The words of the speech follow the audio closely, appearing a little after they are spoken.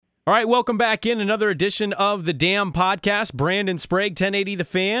All right, welcome back in another edition of the Damn Podcast. Brandon Sprague, 1080 The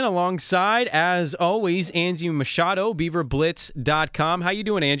Fan, alongside, as always, Angie Machado, BeaverBlitz.com. How you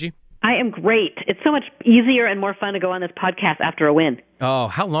doing, Angie? I am great. It's so much easier and more fun to go on this podcast after a win. Oh,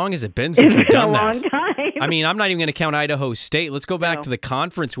 how long has it been since we've done that? It's been a long time. I mean, I'm not even going to count Idaho State. Let's go back to the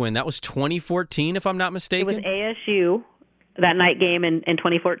conference win. That was 2014, if I'm not mistaken. It was ASU, that night game in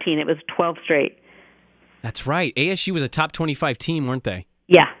 2014. It was 12 straight. That's right. ASU was a top 25 team, weren't they?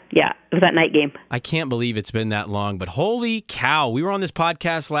 Yeah. It was that night game. I can't believe it's been that long, but holy cow. We were on this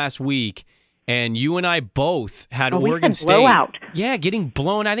podcast last week, and you and I both had Oregon State. Blowout. Yeah, getting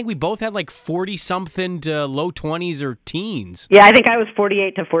blown. I think we both had like 40-something to low 20s or teens. Yeah, I think I was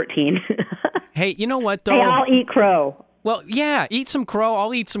 48-14. Hey, you know what, though? Hey, I'll eat crow. Well, yeah, eat some crow.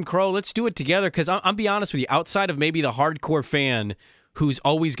 I'll eat some crow. Let's do it together, because I'll be honest with you, outside of maybe the hardcore fan who's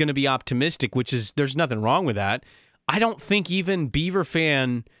always going to be optimistic, which is, there's nothing wrong with that, I don't think even Beaver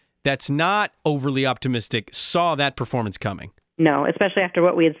fan that's not overly optimistic saw that performance coming. No, especially after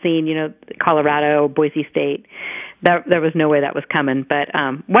what we had seen, Colorado, Boise State. There was no way that was coming. But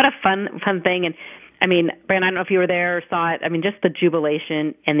what a fun thing. And, I mean, Brandon, I don't know if you were there or saw it. I mean, just the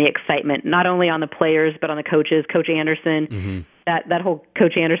jubilation and the excitement, not only on the players but on the coaches. Coach Anderson, that whole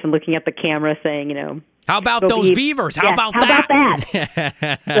Coach Anderson looking at the camera saying, how about those Beavers? How about that?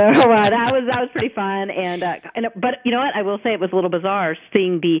 So that was pretty fun. But you know what? I will say it was a little bizarre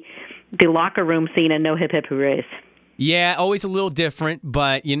seeing the locker room scene and no hip hip hoorays. Yeah, always a little different,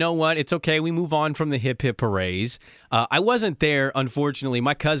 but you know what? It's okay. We move on from the hip hip hoorays. I wasn't there, unfortunately.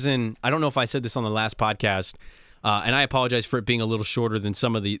 My cousin, I don't know if I said this on the last podcast, and I apologize for it being a little shorter than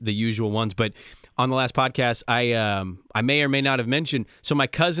some of the usual ones, but on the last podcast, I may or may not have mentioned, so my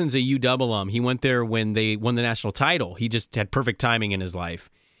cousin's a UW alum. He went there when they won the national title. He just had perfect timing in his life.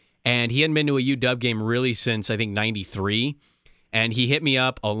 And he hadn't been to a UW game really since, I think, 93. And he hit me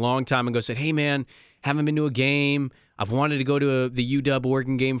up a long time ago, said, hey, man, haven't been to a game. I've wanted to go to the UW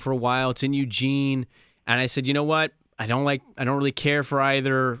Oregon game for a while. It's in Eugene. And I said, you know what? I don't really care for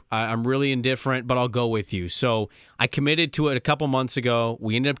either. I'm really indifferent, but I'll go with you. So I committed to it a couple months ago.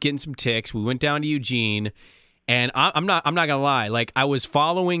 We ended up getting some ticks. We went down to Eugene, and I'm not gonna lie. Like, I was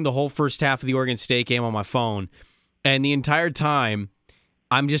following the whole first half of the Oregon State game on my phone, and the entire time,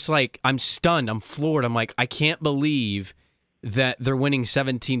 I'm just like, I'm stunned. I'm floored. I'm like, I can't believe that they're winning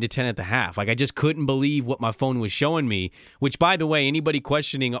 17-10 at the half. Like, I just couldn't believe what my phone was showing me, which, by the way, anybody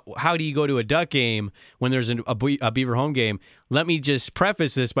questioning how do you go to a Duck game when there's a Beaver home game, let me just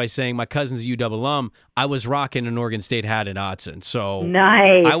preface this by saying my cousin's a UW alum. I was rocking an Oregon State hat at Autzen. So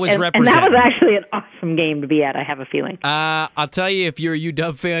nice. I was representing. And that was actually an awesome game to be at, I have a feeling. I'll tell you, if you're a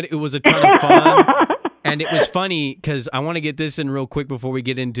UW fan, it was a ton of fun. And it was funny because I want to get this in real quick before we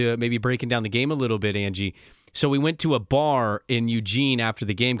get into maybe breaking down the game a little bit, Angie. So we went to a bar in Eugene after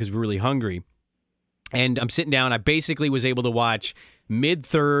the game because we were really hungry. And I'm sitting down. I basically was able to watch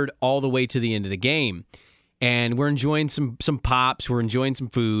mid-third all the way to the end of the game. And we're enjoying some pops. We're enjoying some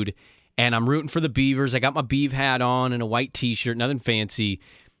food. And I'm rooting for the Beavers. I got my Beav hat on and a white T-shirt, nothing fancy.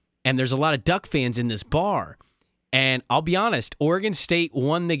 And there's a lot of Duck fans in this bar. And I'll be honest, Oregon State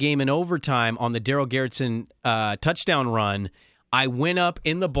won the game in overtime on the Darryl Garretson touchdown run. I went up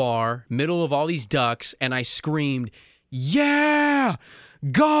in the bar, middle of all these Ducks, and I screamed, yeah,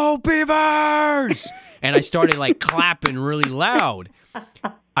 go Beavers! And I started clapping really loud.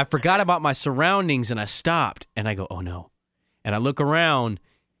 I forgot about my surroundings, and I stopped, and I go, oh no. And I look around,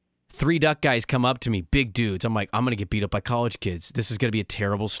 3 Duck guys come up to me, big dudes. I'm like, I'm going to get beat up by college kids. This is going to be a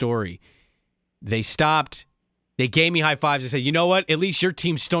terrible story. They stopped. They gave me high fives. They said, you know what? At least your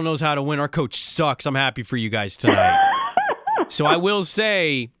team still knows how to win. Our coach sucks. I'm happy for you guys tonight. So I will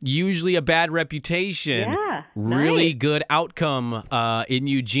say, usually a bad reputation, really good outcome in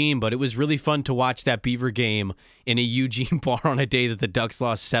Eugene, but it was really fun to watch that Beaver game in a Eugene bar on a day that the Ducks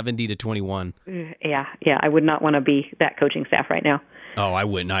lost 70-21. Yeah, I would not want to be that coaching staff right now. Oh, I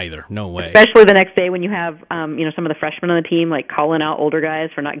wouldn't either. No way. Especially the next day when you have, some of the freshmen on the team calling out older guys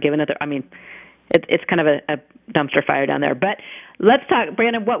for not giving it. It's kind of a dumpster fire down there. But let's talk,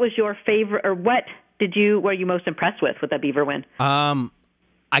 Brandon. What was your favorite, or what were you most impressed with that Beaver win?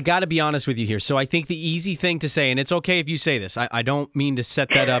 I got to be honest with you here. So I think the easy thing to say, and it's okay if you say this, I don't mean to set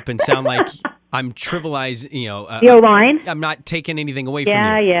that up and sound like I'm trivializing, the O-line? I'm not taking anything away from you.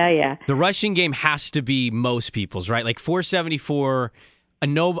 Yeah. The rushing game has to be most people's, right? 474. I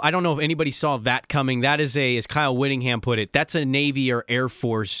don't know if anybody saw that coming. That is as Kyle Whittingham put it, that's a Navy or Air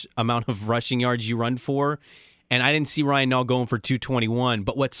Force amount of rushing yards you run for. And I didn't see Ryan Nall going for 221.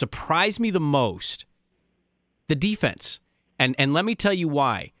 But what surprised me the most, the defense. And let me tell you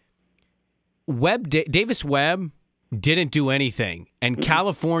why. Davis Webb didn't do anything. And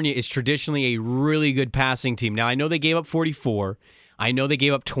California is traditionally a really good passing team. Now, I know they gave up 44. I know they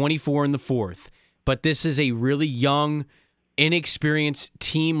gave up 24 in the fourth. But this is a really young, inexperienced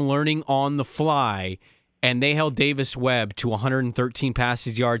team learning on the fly. And they held Davis Webb to 113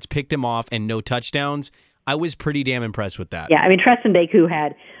 passes yards, picked him off, and no touchdowns. I was pretty damn impressed with that. Yeah, I mean, Treston Deku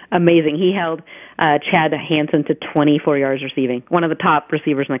had amazing. He held Chad Hansen to 24 yards receiving, one of the top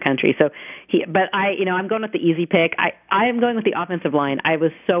receivers in the country. So I'm going with the easy pick. I am going with the offensive line. I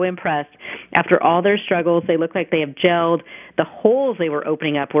was so impressed. After all their struggles, they look like they have gelled. The holes they were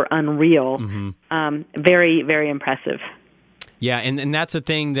opening up were unreal. Very, very impressive. Yeah, and that's a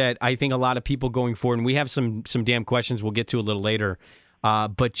thing that I think a lot of people going forward, and we have some damn questions we'll get to a little later,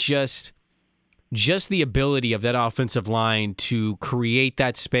 but just the ability of that offensive line to create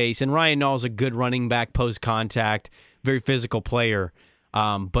that space. And Ryan Nall's a good running back post-contact, very physical player,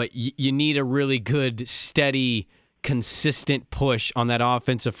 but you need a really good, steady, consistent push on that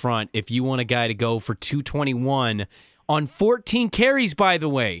offensive front if you want a guy to go for 221 on 14 carries, by the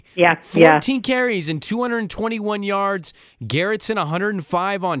way. 14 carries and 221 yards. Garrettson,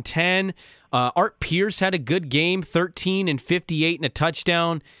 105 on 10. Art Pierce had a good game, 13 and 58 and a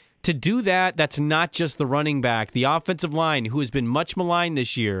touchdown. To do that, that's not just the running back. The offensive line, who has been much maligned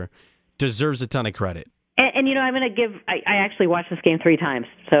this year, deserves a ton of credit. And I'm going to give – I actually watched this game 3 times.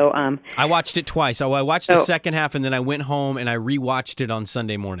 So I watched it twice. I watched the second half, and then I went home and I rewatched it on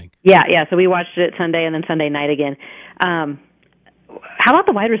Sunday morning. Yeah. So we watched it Sunday and then Sunday night again. How about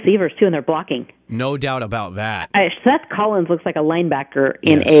the wide receivers, too, and their blocking? No doubt about that. Seth Collins looks like a linebacker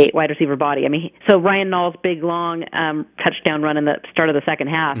in a wide receiver body. I mean, so Ryan Nall's big, long touchdown run in the start of the second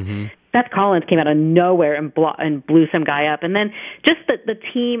half. Seth Collins came out of nowhere and blew some guy up. And then just the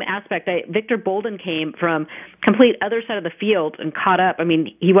team aspect, Victor Bolden came from complete other side of the field and caught up. I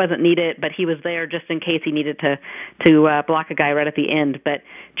mean, he wasn't needed, but he was there just in case he needed to block a guy right at the end. But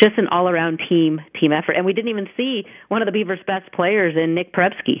just an all-around team effort. And we didn't even see one of the Beavers' best players in Nick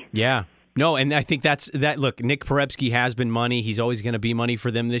Perepsky. Yeah. No, and I think that's that. Look, Nick Perepsky has been money. He's always going to be money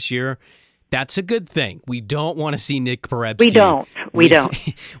for them this year. That's a good thing. We don't want to see Nick Perepsky. We don't.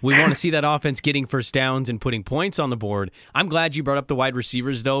 We want to see that offense getting first downs and putting points on the board. I'm glad you brought up the wide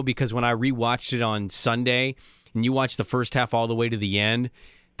receivers, though, because when I rewatched it on Sunday and you watched the first half all the way to the end,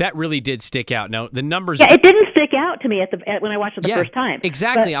 that really did stick out. Now, the numbers... Yeah, it didn't stick out to me when I watched it the first time.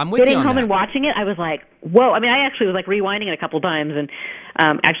 Exactly. But I'm with you on that. Getting home and watching it, I was like, whoa. I mean, I actually was like rewinding it a couple times and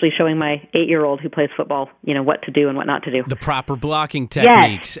actually showing my 8-year-old who plays football, what to do and what not to do. The proper blocking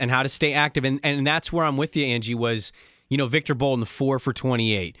techniques and how to stay active. And that's where I'm with you, Angie, was... Victor Bolden, 4 for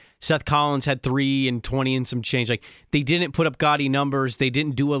 28. Seth Collins had 3 and 20 and some change. Like, they didn't put up gaudy numbers. They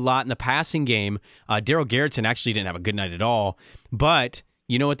didn't do a lot in the passing game. Darryl Garrettson actually didn't have a good night at all. But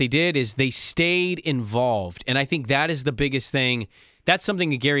you know what they did is they stayed involved. And I think that is the biggest thing. That's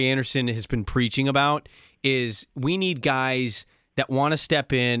something that Gary Anderson has been preaching about, is we need guys that want to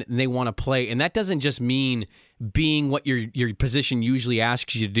step in and they want to play. And that doesn't just mean being what your position usually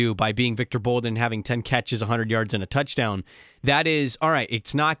asks you to do by being Victor Bolden, having 10 catches, 100 yards, and a touchdown. That is, all right,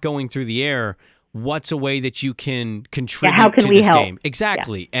 it's not going through the air. What's a way that you can contribute to this game?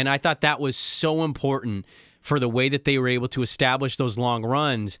 Exactly. Yeah. And I thought that was so important for the way that they were able to establish those long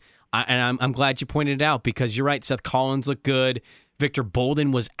runs. And I'm glad you pointed it out, because you're right, Seth Collins looked good. Victor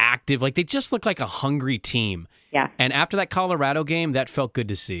Bolden was active. Like, they just looked like a hungry team. Yeah. And after that Colorado game, that felt good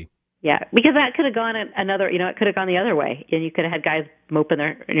to see. Yeah, because that could have gone it could have gone the other way, and you could have had guys moping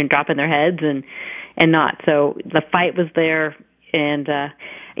and dropping their heads and not. So the fight was there, and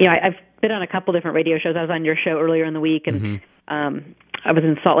I've been on a couple different radio shows. I was on your show earlier in the week, and I was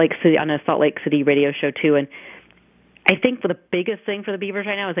in Salt Lake City on a Salt Lake City radio show too. And I think the biggest thing for the Beavers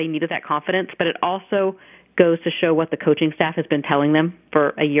right now is they needed that confidence, but it also goes to show what the coaching staff has been telling them for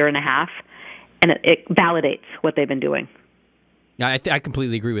a year and a half, and it validates what they've been doing. I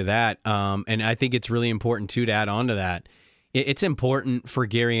completely agree with that, and I think it's really important, too, to add on to that. It's important for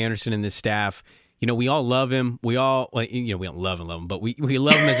Gary Anderson and this staff. We all love him. We all, we don't love him, but we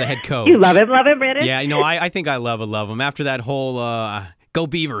love him as a head coach. You love him, Brandon? Yeah, I think I love him. After that whole go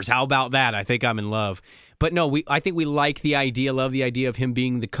Beavers, how about that? I think I'm in love. But no, I think we love the idea of him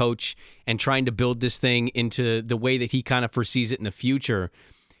being the coach and trying to build this thing into the way that he kind of foresees it in the future.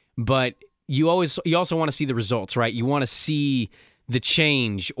 But you also want to see the results, right? You want to see the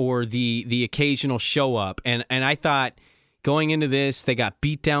change or the occasional show up. And I thought going into this, they got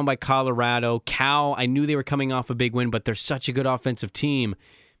beat down by Colorado. Cal, I knew they were coming off a big win, but they're such a good offensive team.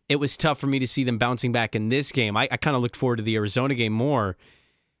 It was tough for me to see them bouncing back in this game. I kind of looked forward to the Arizona game more.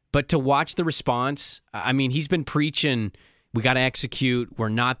 But to watch the response, I mean, he's been preaching, we got to execute. We're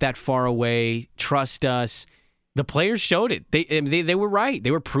not that far away. Trust us. The players showed it. They were right.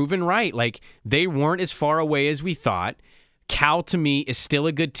 They were proven right. Like, they weren't as far away as we thought. Cal, to me, is still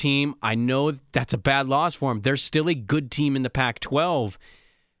a good team. I know that's a bad loss for them. They're still a good team in the Pac-12.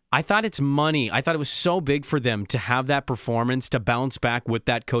 I thought it's money. I thought it was so big for them to have that performance, to bounce back with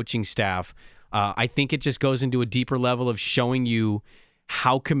that coaching staff. I think it just goes into a deeper level of showing you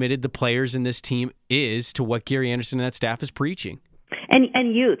how committed the players in this team is to what Gary Anderson and that staff is preaching.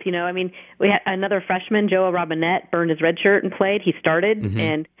 And youth, I mean, we had another freshman, Joa Robinette, burned his red shirt and played. He started,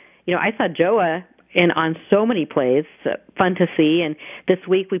 and I saw Joa on so many plays, fun to see. And this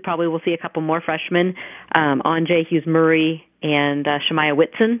week we probably will see a couple more freshmen, Anjay Hughes-Murray and Shemaiah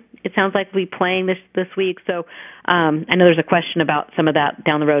Whitson. It sounds like we'll be playing this week. So I know there's a question about some of that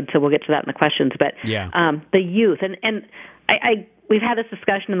down the road, so we'll get to that in the questions. But the youth, and we've had this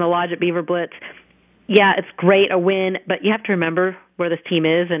discussion in the Lodge at Beaver Blitz. Yeah, it's great, a win, but you have to remember where this team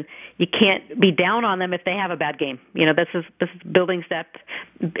is, and you can't be down on them if they have a bad game. This is building step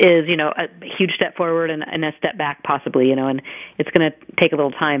is a huge step forward and a step back possibly, and it's going to take a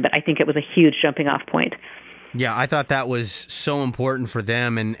little time, but I think it was a huge jumping off point. Yeah, I thought that was so important for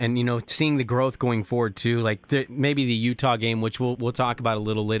them, and seeing the growth going forward too. Like maybe the Utah game, which we'll talk about a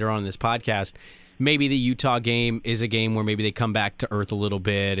little later on in this podcast. Maybe the Utah game is a game where maybe they come back to earth a little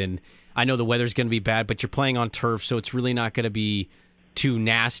bit, and I know the weather's going to be bad, but you're playing on turf, so it's really not going to be too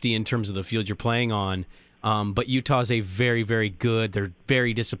nasty in terms of the field you're playing on. But Utah's a very, very good, they're a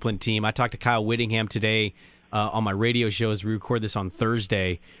very disciplined team. I talked to Kyle Whittingham today on my radio show as we record this on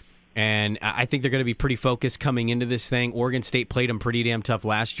Thursday, and I think they're going to be pretty focused coming into this thing. Oregon State played them pretty damn tough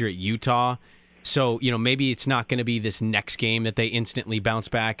last year at Utah. So, maybe it's not going to be this next game that they instantly bounce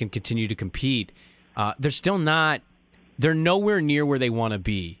back and continue to compete. They're nowhere near where they want to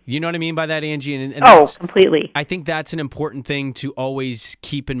be. You know what I mean by that, Angie? And completely. I think that's an important thing to always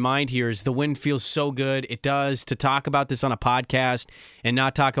keep in mind here is the win feels so good. It does. To talk about this on a podcast and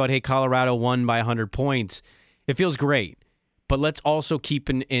not talk about, hey, Colorado won by 100 points. It feels great. But let's also keep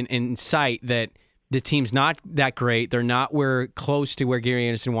in sight that the team's not that great. They're not close to where Gary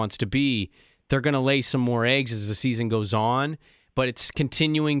Anderson wants to be. They're going to lay some more eggs as the season goes on. But it's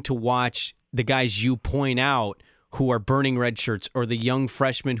continuing to watch the guys you point out who are burning red shirts, or the young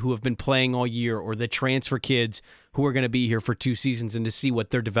freshmen who have been playing all year, or the transfer kids who are going to be here for 2 seasons, and to see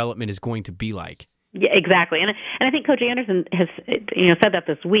what their development is going to be like. Yeah, exactly. And I think Coach Anderson has said that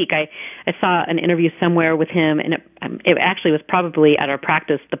this week. I saw an interview somewhere with him, and it actually was probably at the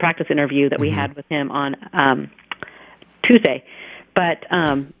practice interview that we had with him on Tuesday. But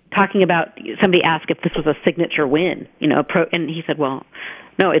talking about, somebody asked if this was a signature win, and he said, well,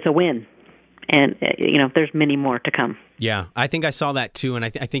 no, it's a win. And, there's many more to come. Yeah, I think I saw that too, and I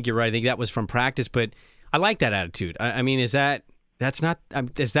think you're right. I think that was from practice, but I like that attitude. I mean, is that not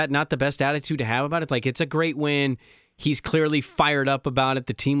the best attitude to have about it? Like, it's a great win. He's clearly fired up about it.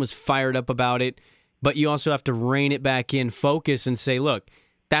 The team was fired up about it. But you also have to rein it back in, focus, and say, look,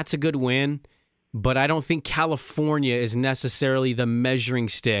 that's a good win, but I don't think California is necessarily the measuring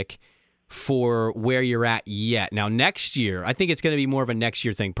stick for where you're at yet. Now, next year, I think it's going to be more of a next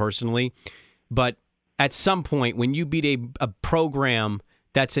year thing personally. But at some point, when you beat a program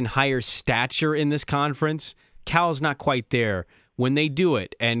that's in higher stature in this conference, Cal's not quite there. When they do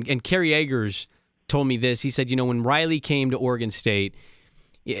it, and Kerry Eggers told me this, he said, when Riley came to Oregon State,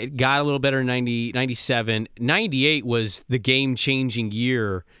 it got a little better in 97. 98 was the game-changing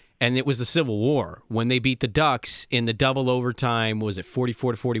year, and it was the Civil War. When they beat the Ducks in the double overtime, was it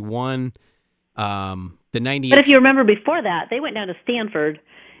 44-41? The 98. But if you remember before that, they went down to Stanford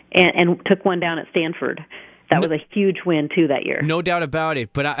and took one down at Stanford. That was a huge win too that year. No doubt about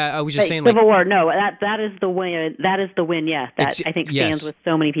it. But I was just saying, Civil War. No, that is the win. That is the win. Yeah, that I think stands with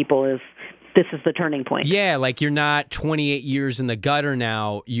so many people this is the turning point. Yeah, like you're not 28 years in the gutter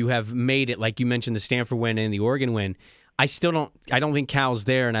now. You have made it. Like you mentioned, the Stanford win and the Oregon win. I don't think Cal's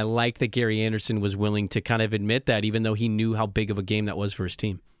there, and I like that Gary Anderson was willing to kind of admit that, even though he knew how big of a game that was for his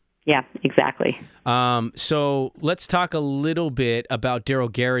team. Yeah, exactly. So let's talk a little bit about Darell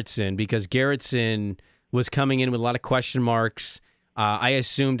Garretson, because Garretson was coming in with a lot of question marks. I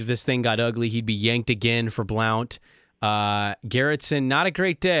assumed if this thing got ugly, he'd be yanked again for Blount. Garretson, not a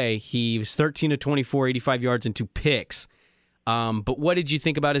great day. He was 13 of 24, 85 yards and 2 picks. But what did you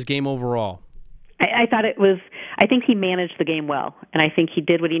think about his game overall? I think he managed the game well, and I think he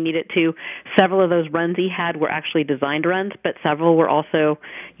did what he needed to. Several of those runs he had were actually designed runs, but several were also,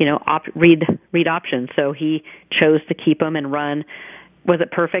 read options. So he chose to keep them and run. Was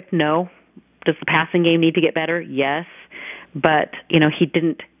it perfect? No. Does the passing game need to get better? Yes. But, he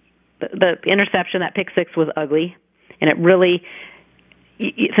didn't. The interception, that pick six was ugly, and it really,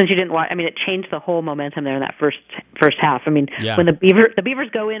 since you didn't watch, I mean, it changed the whole momentum there in that first half. I mean, Yeah. when the Beavers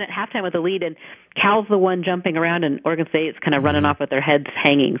go in at halftime with the lead, and Cal's the one jumping around, and Oregon State's kind of running off with their heads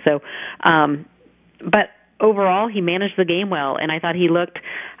hanging. So, but overall, he managed the game well, and I thought he looked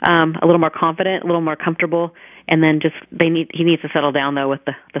a little more confident, a little more comfortable. And then he needs to settle down though with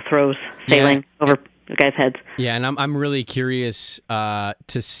the throws sailing over the guys' heads. Yeah, and I'm really curious to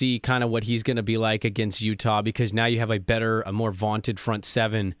see kind of what he's going to be like against Utah, because now you have a more vaunted front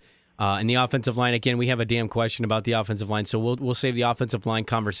seven. And the offensive line, again, we have a damn question about the offensive line, so we'll save the offensive line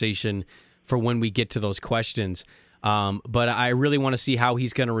conversation for when we get to those questions. But I really want to see how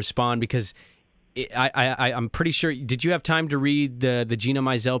he's going to respond, because I'm pretty sure. Did you have time to read the Gina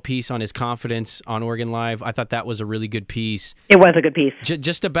Mizell piece on his confidence on Oregon Live? I thought that was a really good piece. It was a good piece.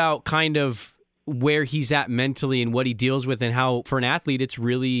 Just about kind of where he's at mentally and what he deals with, and how for an athlete it's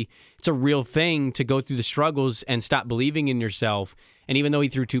a real thing to go through the struggles and stop believing in yourself. And even though he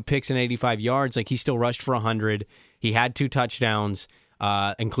threw 2 picks and 85 yards, like, he still rushed for 100. He had 2 touchdowns,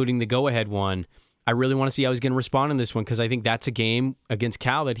 including the go-ahead one. I really want to see how he's going to respond in this one, because I think that's a game against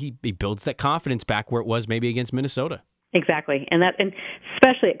Cal that he builds that confidence back where it was maybe against Minnesota. Exactly, and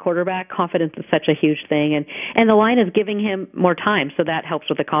especially at quarterback, confidence is such a huge thing, and the line is giving him more time, so that helps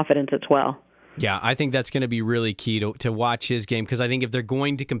with the confidence as well. Yeah, I think that's going to be really key to watch his game, because I think if they're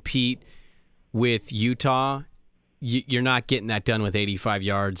going to compete with Utah, you're not getting that done with 85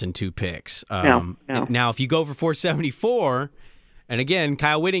 yards and 2 picks. No. Now, if you go for 474. And again,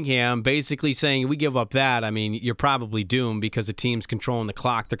 Kyle Whittingham basically saying, we give up that, I mean, you're probably doomed, because the team's controlling the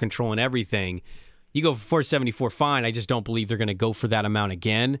clock. They're controlling everything. You go for 474, fine. I just don't believe they're going to go for that amount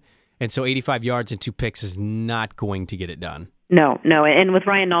again. And so 85 yards and 2 picks is not going to get it done. No. And with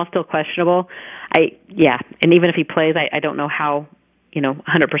Ryan Nall still questionable, and even if he plays, I don't know how,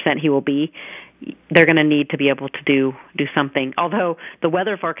 100% he will be. They're going to need to be able to do something. Although the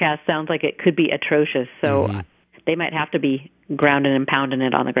weather forecast sounds like it could be atrocious, so they might have to be grounding and pounding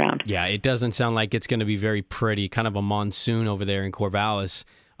it on the ground. Yeah, it doesn't sound like it's going to be very pretty. Kind of a monsoon over there in Corvallis.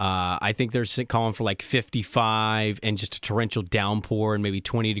 I think they're calling for like 55 and just a torrential downpour and maybe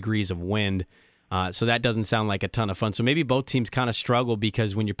 20 degrees of wind. So that doesn't sound like a ton of fun. So maybe both teams kind of struggle,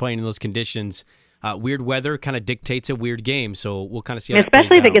 because when you're playing in those conditions, weird weather kind of dictates a weird game. So we'll kind of see how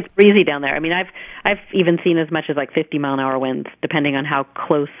especially if it gets breezy down there. I mean, I've even seen as much as like 50-mile-an-hour winds, depending on how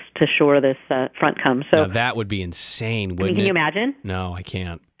close to shore this front comes. So now that would be insane, wouldn't it? Can you imagine? No, I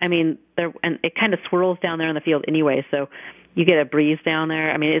can't. I mean, and it kind of swirls down there in the field anyway, so you get a breeze down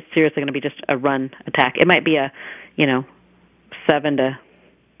there. I mean, it's seriously going to be just a run attack. It might be a 7-6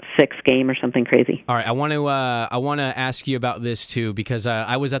 game or something crazy. All right, I want to ask you about this too, because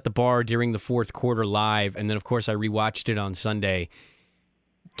I was at the bar during the fourth quarter live, and then of course I rewatched it on Sunday.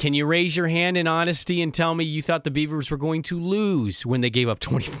 Can you raise your hand in honesty and tell me you thought the Beavers were going to lose when they gave up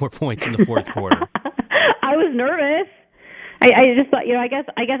 24 points in the fourth quarter? I was nervous. I just thought, I guess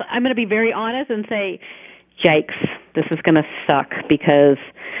I'm going to be very honest and say, yikes, this is going to suck, because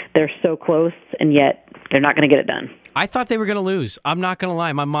they're so close and yet they're not going to get it done. I thought they were going to lose. I'm not going to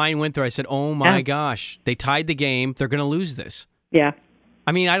lie. My mind went there. I said, oh my gosh, they tied the game. They're going to lose this. Yeah.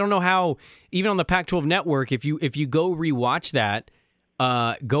 I mean, I don't know how, even on the Pac-12 network, if you go rewatch that,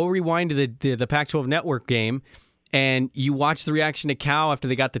 go rewind to the Pac-12 network game, and you watch the reaction to Cal after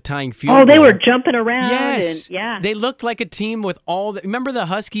they got the tying field goal. Oh, they were jumping around. Yes. And, They looked like a team with all the... Remember the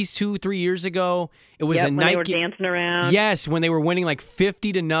Huskies 2-3 years ago? It was a night... when they were dancing around. Yes, when they were winning like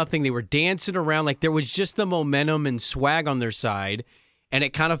 50-0, they were dancing around. Like, there was just the momentum and swag on their side, and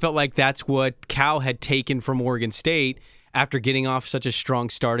it kind of felt like that's what Cal had taken from Oregon State after getting off such a strong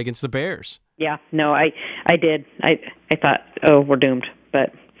start against the Bears. Yeah, no, I did. I thought, oh, we're doomed.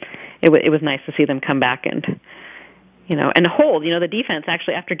 But it was nice to see them come back and... and hold. The defense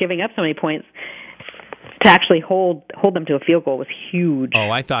actually, after giving up so many points, to actually hold them to a field goal was huge. Oh,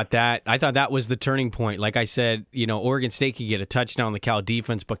 I thought that was the turning point. Like I said, Oregon State could get a touchdown on the Cal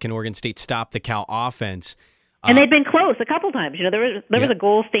defense, but can Oregon State stop the Cal offense? And they've been close a couple times. There was a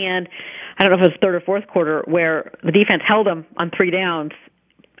goal stand, I don't know if it was third or fourth quarter, where the defense held them on 3 downs,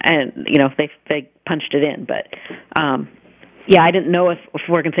 and they punched it in. But yeah, I didn't know if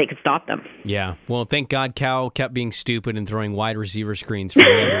Oregon State could stop them. Yeah, well, thank God Cal kept being stupid and throwing wide receiver screens for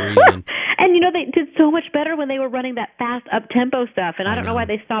whatever reason. And they did so much better when they were running that fast up-tempo stuff, and I don't know why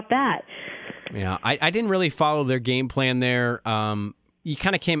they stopped that. Yeah, I didn't really follow their game plan there. They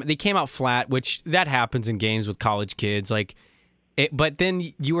came out flat, which that happens in games with college kids. But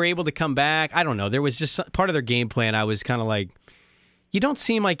then you were able to come back. I don't know. There was just part of their game plan. I was kind of like, You don't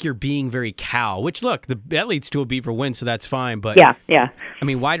seem like you're being very Cal, which, look, that leads to a Beaver win, so that's fine. But Yeah. I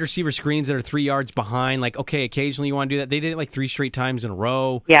mean, wide receiver screens that are 3 yards behind, like, okay, occasionally you want to do that. They did it like 3 straight times in a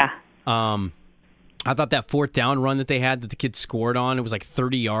row. Yeah. I thought that 4th down run that they had that the kid scored on, it was like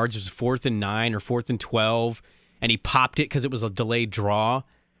 30 yards. It was 4th and 9 or 4th and 12, and he popped it because it was a delayed draw.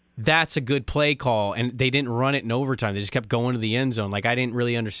 That's a good play call, and they didn't run it in overtime. They just kept going to the end zone. Like, I didn't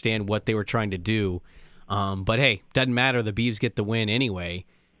really understand what they were trying to do. But, hey, doesn't matter. The Beavs get the win anyway.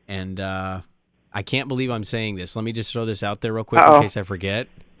 And I can't believe I'm saying this. Let me just throw this out there real quick in case I forget.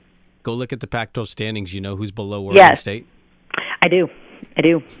 Go look at the Pac-12 standings. You know who's below Oregon State? I do.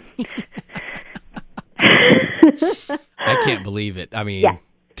 I can't believe it. I mean,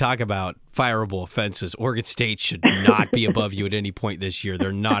 talk about fireable offenses. Oregon State should not be above you at any point this year.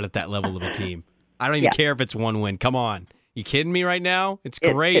 They're not at that level of a team. I don't even care if it's one win. Come on. You kidding me right now? It's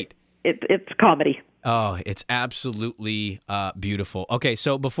great. It's comedy. Oh, it's absolutely beautiful. Okay,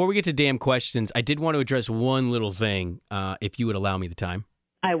 so before we get to damn questions, I did want to address one little thing, if you would allow me the time.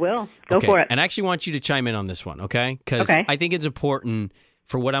 I will. Go for it. And I actually want you to chime in on this one, okay? Because I think it's important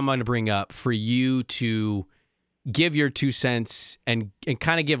for what I'm going to bring up for you to give your 2 cents and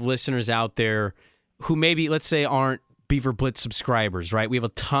kind of give listeners out there who maybe, let's say, aren't Beaver Blitz subscribers, right? We have a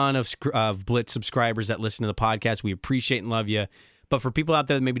ton of Blitz subscribers that listen to the podcast. We appreciate and love you. But for people out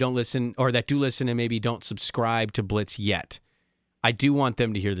there that maybe don't listen or that do listen and maybe don't subscribe to Blitz yet, I do want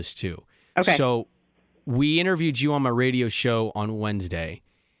them to hear this too. Okay. So we interviewed you on my radio show on Wednesday,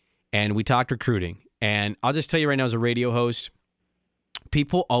 and we talked recruiting. And I'll just tell you right now, as a radio host,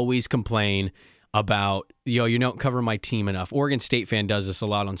 people always complain about, you're not covering my team enough. Oregon State fan does this a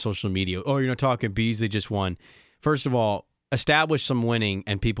lot on social media. Oh, you're not talking Bees, they just won. First of all, establish some winning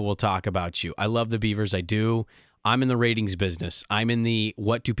and people will talk about you. I love the Beavers, I do. I'm in the ratings business. I'm in the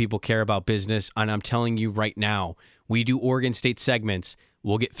what do people care about business. And I'm telling you right now, we do Oregon State segments.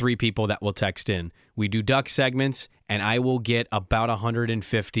 We'll get 3 people that will text in. We do Duck segments, and I will get about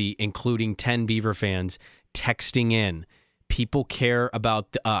 150, including 10 Beaver fans, texting in. People care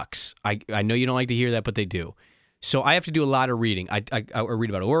about the Ucks. I know you don't like to hear that, but they do. So I have to do a lot of reading. I read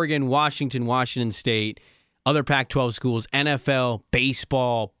about Oregon, Washington State, other Pac-12 schools, NFL,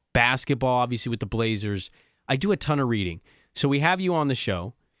 baseball, basketball, obviously with the Blazers. I do a ton of reading. So we have you on the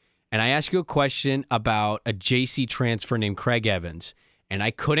show, and I asked you a question about a JC transfer named Craig Evans, and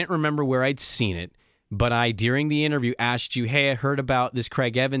I couldn't remember where I'd seen it, but I, during the interview, asked you, hey, I heard about this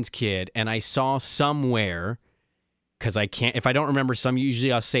Craig Evans kid, and I saw somewhere, because I can't, if I don't remember some,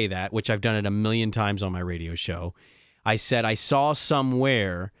 usually I'll say that, which I've done it a million times on my radio show. I said, I saw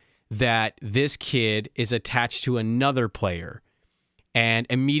somewhere that this kid is attached to another player. And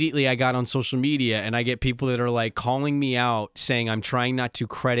immediately I got on social media and I get people that are like calling me out saying I'm trying not to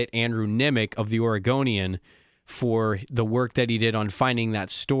credit Andrew Nimick of the Oregonian for the work that he did on finding that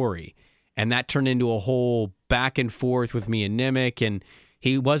story. And that turned into a whole back and forth with me and Nimick, and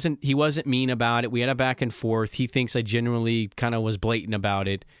he wasn't mean about it. We had a back and forth. He thinks I genuinely kind of was blatant about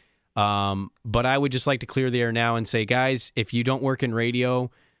it. But I would just like to clear the air now and say, guys, if you don't work in radio,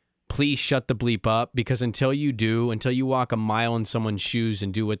 please shut the bleep up, because until you walk a mile in someone's shoes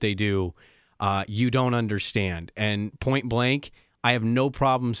and do what they do, you don't understand. And point blank, I have no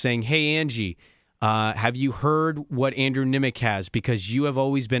problem saying, hey, Angie, have you heard what Andrew Nimick has? Because you have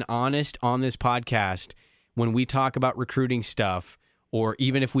always been honest on this podcast when we talk about recruiting stuff, or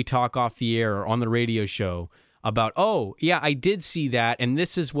even if we talk off the air or on the radio show about, oh, yeah, I did see that, and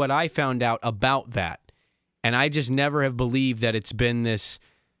this is what I found out about that. And I just never have believed that it's been this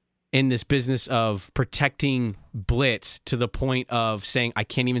in this business of protecting Blitz to the point of saying I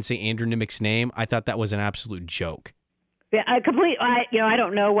can't even say Andrew Nimick's name. I thought that was an absolute joke. Yeah, I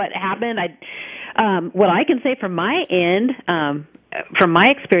don't know what happened. What I can say from my end, from my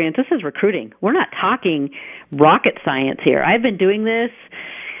experience, this is recruiting. We're not talking rocket science here. I've been doing this.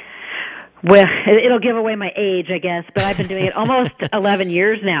 Well, it'll give away my age, I guess, but I've been doing it almost 11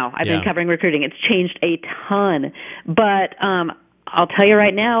 years now. I've been covering recruiting. It's changed a ton. But I'll tell you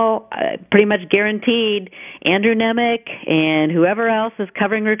right now, pretty much guaranteed, Andrew Nimick and whoever else is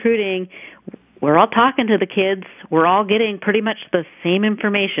covering recruiting, we're all talking to the kids. We're all getting pretty much the same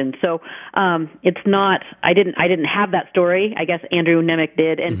information. So it's not. I didn't have that story. I guess Andrew Nimick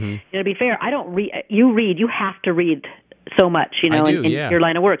did. And to be fair, I don't read. You read. You have to read so much. In your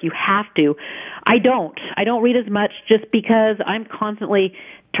line of work, you have to. I don't read as much just because I'm constantly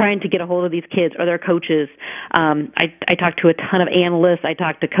trying to get a hold of these kids or their coaches. I talk to a ton of analysts. I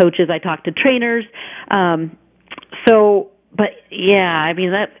talk to coaches. I talk to trainers. So But yeah, I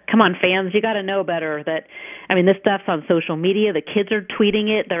mean come on, fans, you got to know better. This stuff's on social media. The kids are tweeting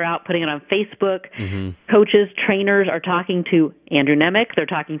it. They're out putting it on Facebook. Mm-hmm. Coaches, trainers are talking to Andrew Nemec. They're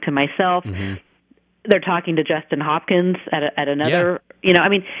talking to myself. Mm-hmm. They're talking to Justin Hopkins at another. Yeah.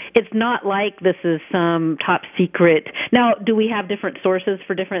 It's not like this is some top secret. Now, do we have different sources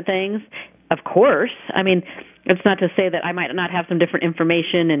for different things? Of course. It's not to say that I might not have some different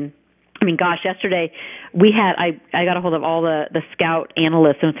information. And yesterday I got a hold of all the scout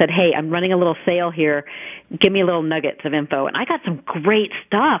analysts and said, hey, I'm running a little sale here. Give me little nuggets of info. And I got some great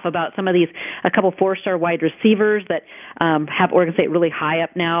stuff about some of a couple 4-star wide receivers that have Oregon State really high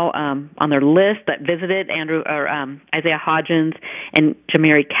up now on their list that visited Isaiah Hodgins and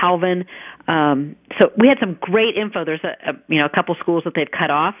Jamari Calvin. So we had some great info. There's a couple schools that they've cut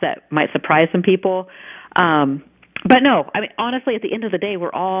off that might surprise some people. But no, honestly, at the end of the day,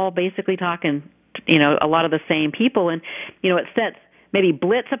 we're all basically talking, a lot of the same people. And, it sets maybe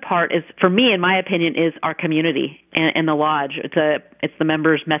Blitz apart is, for me, in my opinion, is our community and the lodge. It's the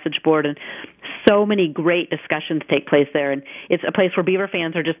members' message board, and so many great discussions take place there. And it's a place where Beaver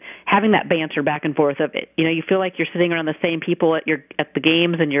fans are just having that banter back and forth of it. You feel like you're sitting around the same people at the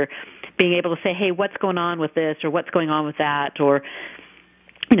games, and you're being able to say, hey, what's going on with this, or what's going on with that, or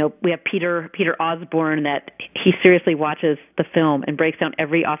we have Peter Osborne that he seriously watches the film and breaks down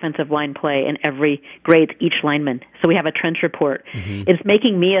every offensive line play and grades each lineman. So we have a trench report. Mm-hmm. It's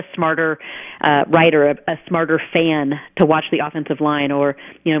making me a smarter writer, a smarter fan to watch the offensive line. Or,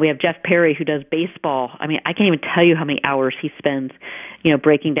 we have Jeff Perry who does baseball. I can't even tell you how many hours he spends,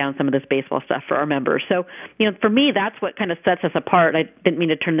 breaking down some of this baseball stuff for our members. So, for me, that's what kind of sets us apart. I didn't mean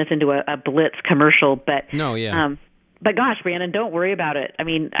to turn this into a Blitz commercial, but no, yeah. But gosh, Brandon, don't worry about it.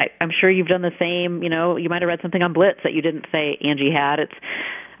 I'm sure you've done the same. You might have read something on Blitz that you didn't say Angie had. It's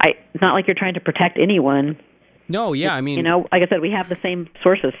not like you're trying to protect anyone. No, yeah, like I said, we have the same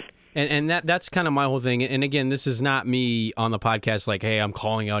sources. And that's kind of my whole thing. And again, this is not me on the podcast like, hey, I'm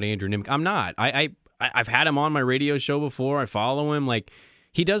calling out Andrew Nemec. I'm not. I've had him on my radio show before. I follow him. Like,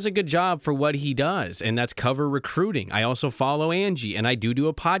 he does a good job for what he does, and that's cover recruiting. I also follow Angie, and I do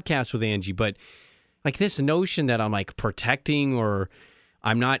a podcast with Angie, but like this notion that I'm like protecting or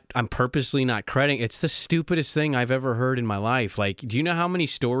I'm purposely not crediting, it's the stupidest thing I've ever heard in my life. Like, do you know how many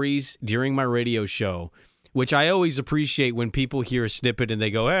stories during my radio show, which I always appreciate when people hear a snippet and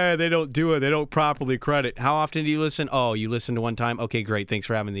they go, hey, they don't do it, they don't properly credit. How often do you listen? Oh, you listened to one time? Okay, great, thanks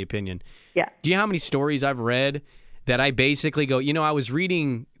for having the opinion. Yeah. Do you know how many stories I've read that I basically go, I was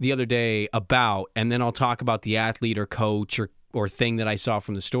reading the other day about, and then I'll talk about the athlete or coach or thing that I saw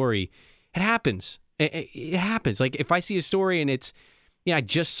from the story. It happens. It happens. Like, if I see a story and it's, I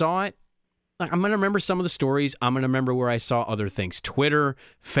just saw it, like, I'm going to remember some of the stories. I'm going to remember where I saw other things. Twitter,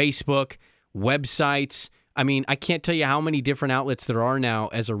 Facebook, websites. I can't tell you how many different outlets there are now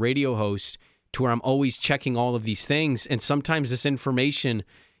as a radio host to where I'm always checking all of these things. And sometimes this information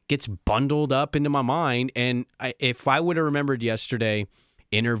gets bundled up into my mind. And if I would have remembered yesterday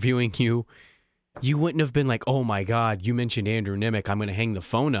interviewing you, you wouldn't have been like, oh my God, you mentioned Andrew Nemec, I'm going to hang the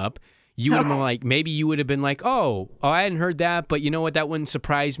phone up. You would have been like, maybe you would have been like, oh, I hadn't heard that, but you know what? That wouldn't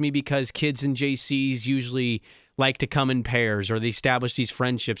surprise me because kids in JCs usually like to come in pairs or they establish these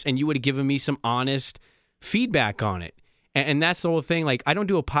friendships, and you would have given me some honest feedback on it. And that's the whole thing. Like, I don't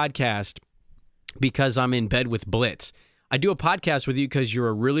do a podcast because I'm in bed with Blitz. I do a podcast with you because you're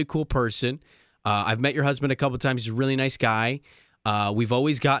a really cool person. I've met your husband a couple of times. He's a really nice guy. We've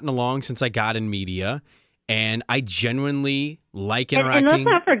always gotten along since I got in media. And I genuinely like interacting. And let's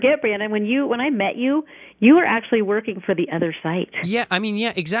not forget, Brandon, when I met you, you were actually working for the other site. Yeah,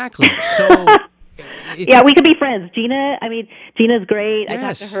 yeah, exactly. So yeah, we could be friends. Gina's great. Yes. I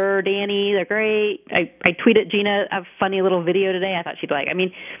talked to her, Danny, they're great. I tweeted Gina a funny little video today. I thought she'd like.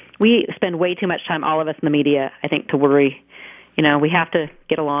 We spend way too much time, all of us in the media, I think, to worry. We have to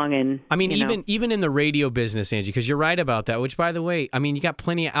get along. And even in the radio business, Angie, because you're right about that, which, by the way, you got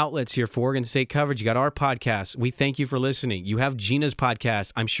plenty of outlets here for Oregon State coverage. You got our podcast. We thank you for listening. You have Gina's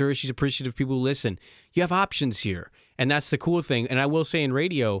podcast. I'm sure she's appreciative of people who listen. You have options here, and that's the cool thing. And I will say in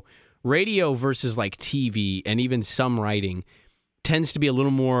radio versus like TV and even some writing tends to be a little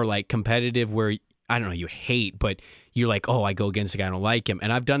more like competitive where, I don't know, you hate, but you're like, oh, I go against the guy, I don't like him.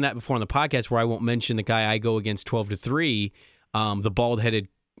 And I've done that before on the podcast where I won't mention the guy I go against 12-3, the bald-headed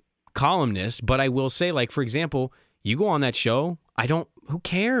columnist, but I will say, like, for example, you go on that show, who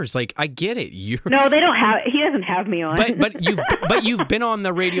cares? Like, I get it. No, they don't have, he doesn't have me on. But you've been on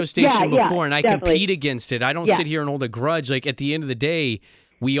the radio station before, and I definitely compete against it. I don't sit here and hold a grudge. Like, at the end of the day,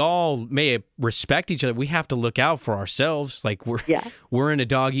 we all may respect each other. We have to look out for ourselves. Like, we're in a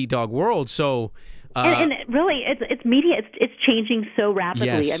dog-eat-dog world. So, And really, it's media. It's changing so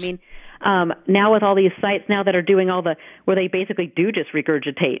rapidly. Yes. I mean, now with all these sites now that are doing where they basically do just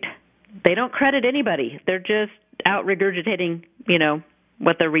regurgitate. They don't credit anybody. They're just out regurgitating,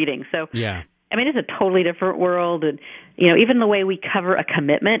 what they're reading. So yeah. I mean, it's a totally different world, and even the way we cover a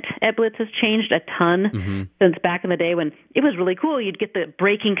commitment at Blitz has changed a ton since back in the day when it was really cool. You'd get the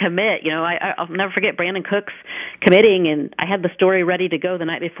breaking commit. I'll never forget Brandon Cooks committing, and I had the story ready to go the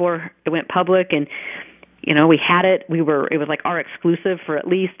night before it went public, and we had it. It was like our exclusive for at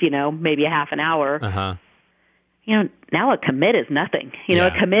least maybe a half an hour. Uh-huh. Now a commit is nothing.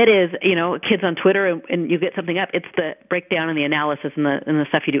 A commit is, kids on Twitter and you get something up. It's the breakdown and the analysis and the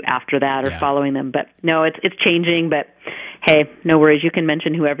stuff you do after that or following them. But no, it's changing. But hey, no worries. You can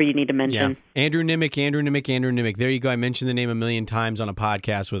mention whoever you need to mention. Yeah. Andrew Nimick. There you go. I mentioned the name a million times on a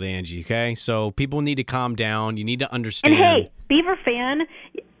podcast with Angie. Okay, so people need to calm down. You need to understand. And hey, Beaver fan.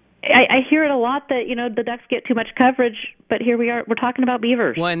 I hear it a lot that, the Ducks get too much coverage, but here we are, we're talking about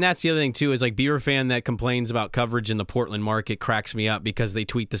Beavers. Well, and that's the other thing, too, is like Beaver fan that complains about coverage in the Portland market cracks me up because they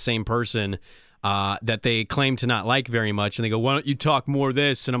tweet the same person that they claim to not like very much, and they go, why don't you talk more of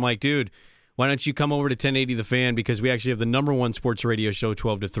this? And I'm like, dude, why don't you come over to 1080 The Fan, because we actually have the number one sports radio show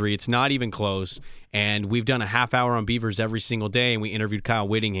 12 to 3. It's not even close, and we've done a half hour on Beavers every single day, and we interviewed Kyle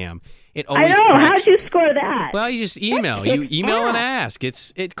Whittingham. It always how'd you score that? Well, you just email. You email and ask.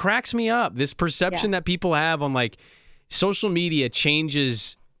 It cracks me up. This perception that people have on like social media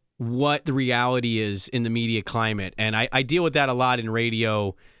changes what the reality is in the media climate. And I deal with that a lot in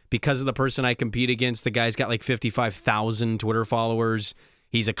radio because of the person I compete against. The guy's got like 55,000 Twitter followers.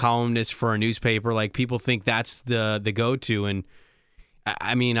 He's a columnist for a newspaper. Like people think that's the go-to. And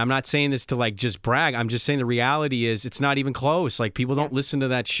I mean, I'm not saying this to like just brag. I'm just saying the reality is it's not even close. Like people don't listen to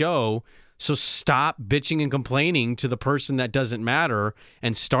that show. So stop bitching and complaining to the person that doesn't matter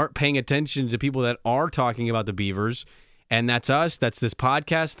and start paying attention to people that are talking about the Beavers. And that's us. That's this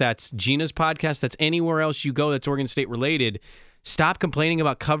podcast. That's Gina's podcast. That's anywhere else you go that's Oregon State related. Stop complaining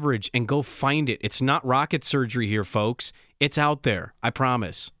about coverage and go find it. It's not rocket surgery here, folks. It's out there. I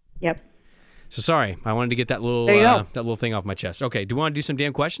promise. Yep. So sorry, I wanted to get that little thing off my chest. Okay, do you want to do some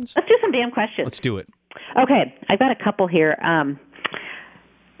damn questions? Let's do some damn questions. Let's do it. Okay, I've got a couple here. I'll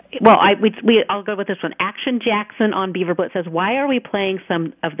go with this one. Action Jackson on Beaver Blitz says, why are we playing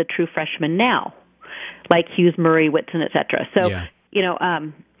some of the true freshmen now, like Hughes, Murray, Whitson, etc.? So,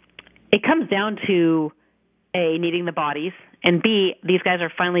 it comes down to A, needing the bodies, and B, these guys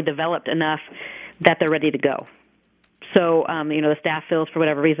are finally developed enough that they're ready to go. So, the staff feels for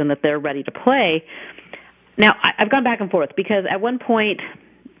whatever reason that they're ready to play. Now, I've gone back and forth because at one point,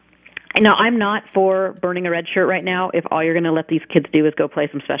 I'm not for burning a red shirt right now if all you're going to let these kids do is go play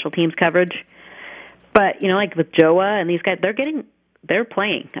some special teams coverage. But, like with Joa and these guys, they're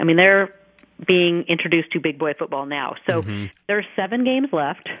playing. I mean, they're being introduced to big boy football now. So there's 7 games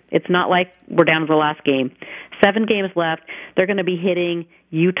left. It's not like we're down to the last game. 7 games left. They're going to be hitting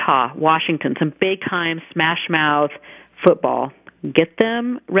Utah, Washington, some big-time smash-mouth football. Get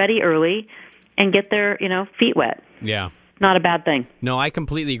them ready early and get their, feet wet. Yeah. Not a bad thing. No, I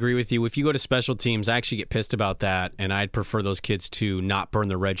completely agree with you. If you go to special teams, I actually get pissed about that, and I'd prefer those kids to not burn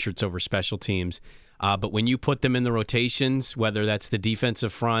their red shirts over special teams. But when you put them in the rotations, whether that's the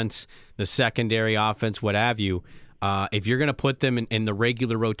defensive fronts, the secondary offense, what have you, if you're going to put them in the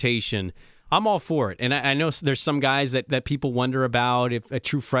regular rotation, I'm all for it. And I know there's some guys that people wonder about, if a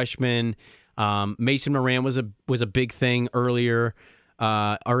true freshman. Mason Moran was a big thing early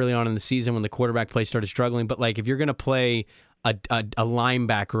on in the season when the quarterback play started struggling. But like if you're going to play a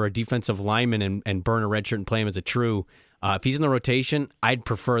linebacker or a defensive lineman and burn a red shirt and play him as a true, if he's in the rotation, I'd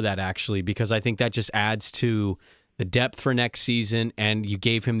prefer that actually, because I think that just adds to the depth for next season, and you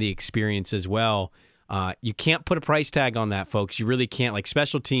gave him the experience as well. You can't put a price tag on that, folks. You really can't. Like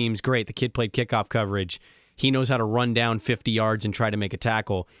special teams, great. The kid played kickoff coverage. He knows how to run down 50 yards and try to make a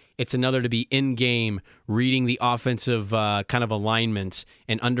tackle. It's another to be in-game, reading the offensive kind of alignments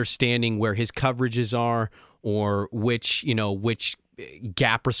and understanding where his coverages are or which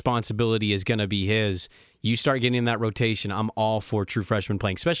gap responsibility is going to be his. You start getting in that rotation, I'm all for true freshmen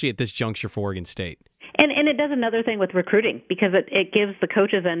playing, especially at this juncture for Oregon State. And it does another thing with recruiting, because it gives the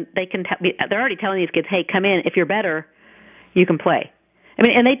coaches, and they can they're already telling these kids, hey, come in. If you're better, you can play. I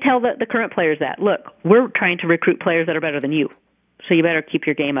mean, and they tell the current players that, look, we're trying to recruit players that are better than you, so you better keep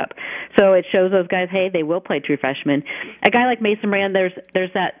your game up. So it shows those guys, hey, they will play true freshmen. A guy like Mason Moran, there's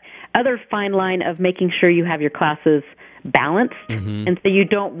that other fine line of making sure you have your classes balanced, and so you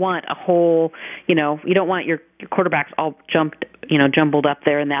don't want a whole, you don't want your quarterbacks all jumbled up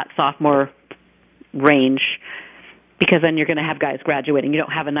there in that sophomore range, because then you're going to have guys graduating. You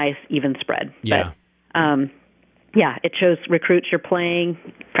don't have a nice even spread. Yeah. But Yeah, it shows recruits you're playing,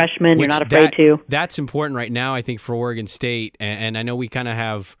 freshmen, you're Which not afraid to. That's important right now, I think, for Oregon State. And I know we kind of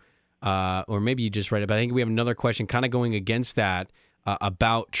have, or maybe you just read it, but I think we have another question kind of going against that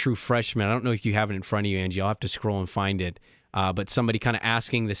about true freshmen. I don't know if you have it in front of you, Angie. I'll have to scroll and find it. But somebody kind of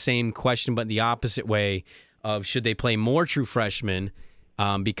asking the same question, but the opposite way of should they play more true freshmen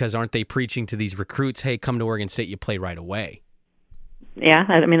because aren't they preaching to these recruits, hey, come to Oregon State, you play right away? Yeah,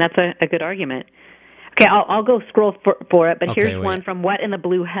 I mean, that's a good argument. Okay, I'll go scroll for it, but Okay, here's wait. one from What in the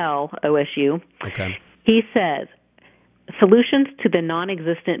Blue Hell, OSU. Okay. He says, solutions to the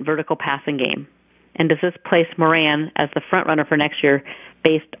non-existent vertical passing game. And does this place Moran as the front runner for next year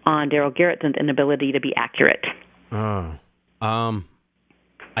based on Darryl Garrettson's inability to be accurate? I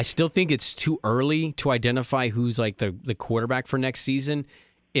still think it's too early to identify who's like the quarterback for next season.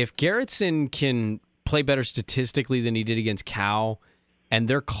 If Garrettson can play better statistically than he did against Cal, and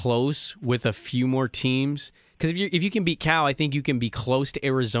they're close with a few more teams, because if you can beat Cal, I think you can be close to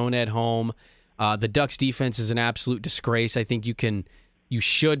Arizona at home. The Ducks defense is an absolute disgrace. I think you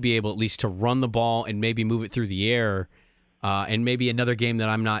should be able at least to run the ball and maybe move it through the air, and maybe another game that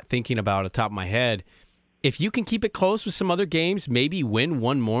I'm not thinking about at the top of my head. If you can keep it close with some other games, maybe win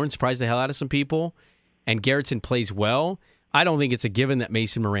one more and surprise the hell out of some people, and Garrettson plays well, I don't think it's a given that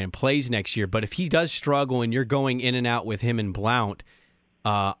Mason Moran plays next year. But if he does struggle and you're going in and out with him and Blount,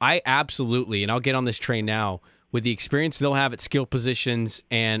 I absolutely, and I'll get on this train now, with the experience they'll have at skill positions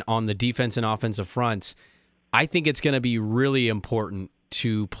and on the defense and offensive fronts, I think it's going to be really important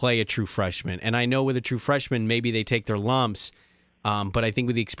to play a true freshman. And I know with a true freshman, maybe they take their lumps, but I think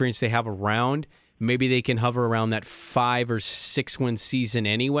with the experience they have around, maybe they can hover around that 5 or 6 win season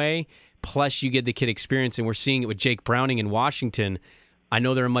anyway. Plus, you get the kid experience, and we're seeing it with Jake Browning in Washington. I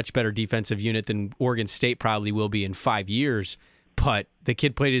know they're a much better defensive unit than Oregon State probably will be in 5 years, but the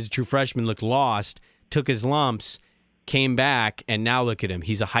kid played as a true freshman, looked lost, took his lumps, came back, and now look at him.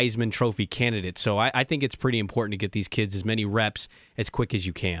 He's a Heisman Trophy candidate. So I think it's pretty important to get these kids as many reps as quick as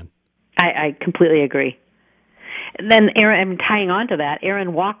you can. I completely agree. And then, Aaron, tying on to that,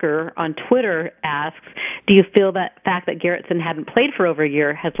 Aaron Walker on Twitter asks, do you feel that fact that Garrettson hadn't played for over a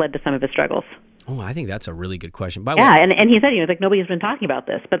year has led to some of his struggles? Oh, I think that's a really good question. By the way, and he said, like nobody's been talking about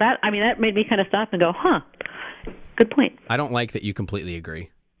this. But that made me kind of stop and go, good point. I don't like that you completely agree.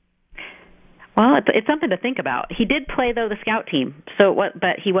 Well, it's something to think about. He did play, though, the scout team,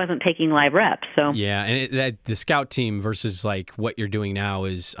 but he wasn't taking live reps. So yeah, and the scout team versus like what you're doing now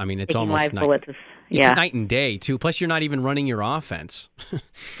is, I mean, it's taking almost live bullets. It's night and day too. Plus, you're not even running your offense.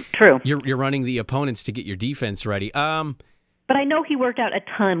 True. You're running the opponents to get your defense ready. But I know he worked out a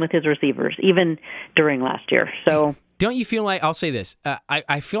ton with his receivers, even during last year. So don't you feel like, I'll say this,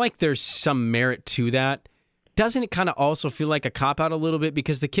 I feel like there's some merit to that. Doesn't it kind of also feel like a cop-out a little bit?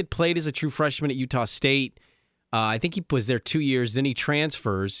 Because the kid played as a true freshman at Utah State. I think he was there 2 years. Then he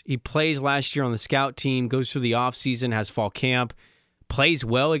transfers. He plays last year on the scout team, goes through the offseason, has fall camp, plays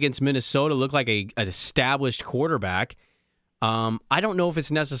well against Minnesota, looked like an established quarterback. I don't know if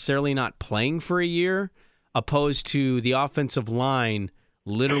it's necessarily not playing for a year, opposed to the offensive line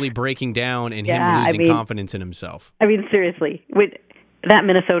literally breaking down and him losing confidence in himself. I mean, seriously, with that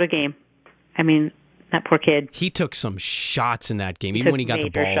Minnesota game, that poor kid. He took some shots in that game, even when he got the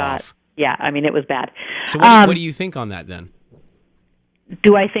ball off. Yeah, it was bad. So what do you think on that then?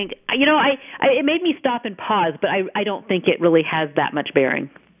 Do I think, it made me stop and pause, but I don't think it really has that much bearing.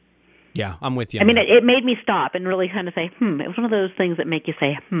 Yeah, I'm with you. It made me stop and really kind of say, It was one of those things that make you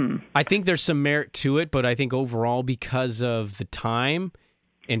say, I think there's some merit to it, but I think overall because of the time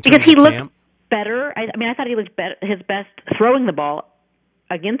in terms because he of looked camp, better. I thought he looked his best throwing the ball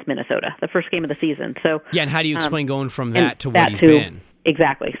against Minnesota, the first game of the season. So yeah, and how do you explain going from that to what he's been?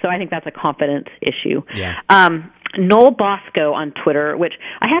 Exactly. So I think that's a confidence issue. Yeah. Noel Bosco on Twitter, which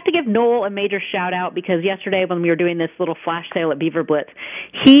I have to give Noel a major shout out because yesterday when we were doing this little flash sale at Beaver Blitz,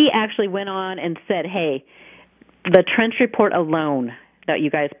 he actually went on and said, hey, the trench report alone that you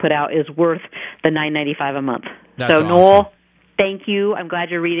guys put out is worth the $9.95 a month. That's so awesome. Noel, thank you. I'm glad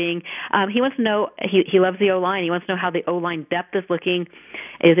you're reading. He wants to know, he loves the O-line. He wants to know how the O-line depth is looking.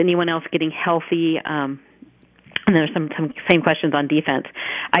 Is anyone else getting healthy? And there's some same questions on defense.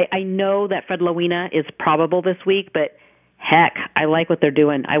 I know that Fred Lawina is probable this week, but heck, I like what they're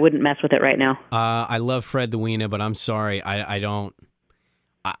doing. I wouldn't mess with it right now. I love Fred Lawina, but I'm sorry, I don't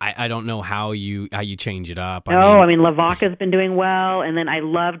know how you change it up. Lavaka's been doing well, and then I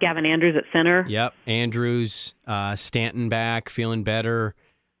love Gavin Andrews at center. Yep, Andrews, Stanton back, feeling better.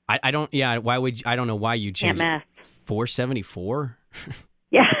 I don't. Yeah, why would you, I don't know why you change it. 474.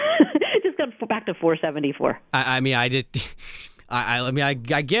 Yeah. Back to 474. I mean, I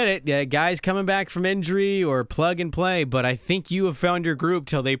get it. Yeah, guys coming back from injury or plug and play, but I think you have found your group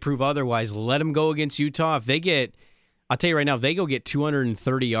till they prove otherwise. Let them go against Utah. If they get, I'll tell you right now, if they go get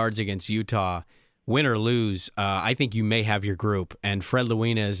 230 yards against Utah, win or lose, I think you may have your group. And Fred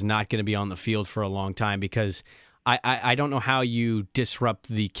Luina is not going to be on the field for a long time because I don't know how you disrupt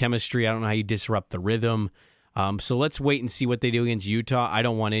the chemistry. I don't know how you disrupt the rhythm. So let's wait and see what they do against Utah. I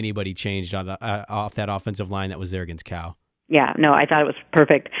don't want anybody changed off that offensive line that was there against Cal. Yeah, no, I thought it was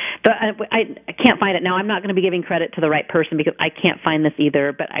perfect. I can't find it now. I'm not going to be giving credit to the right person because I can't find this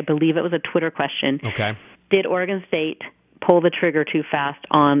either, but I believe it was a Twitter question. Okay. Did Oregon State pull the trigger too fast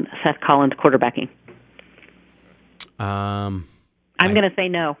on Seth Collins quarterbacking? I'm going to say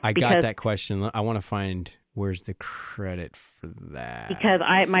no. I got that question. I want to find where's the credit for that. Because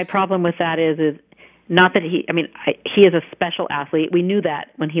my problem with that is not that he is a special athlete. We knew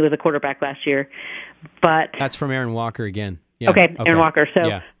that when he was a quarterback last year, but that's from Aaron Walker again. Yeah. Okay, Aaron Walker. So,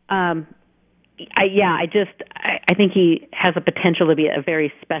 yeah. I think he has the potential to be a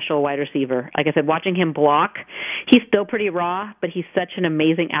very special wide receiver. Like I said, watching him block, he's still pretty raw, but he's such an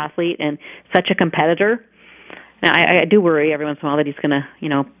amazing athlete and such a competitor. Now, I do worry every once in a while that he's going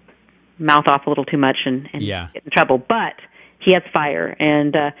to, mouth off a little too much and get in trouble. But he has fire,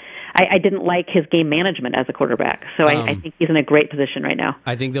 and I didn't like his game management as a quarterback. So I think he's in a great position right now.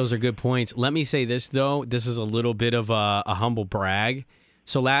 I think those are good points. Let me say this, though. This is a little bit of a humble brag.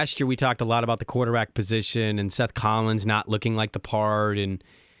 So last year we talked a lot about the quarterback position and Seth Collins not looking like the part. And,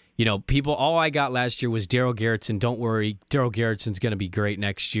 people, all I got last year was Darryl Garretson. Don't worry, Darryl Garrettson's going to be great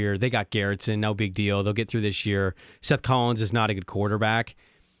next year. They got Garretson, no big deal. They'll get through this year. Seth Collins is not a good quarterback.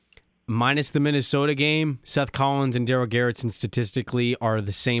 Minus the Minnesota game, Seth Collins and Darryl Garretson statistically are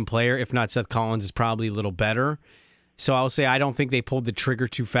the same player. If not, Seth Collins is probably a little better. So I'll say I don't think they pulled the trigger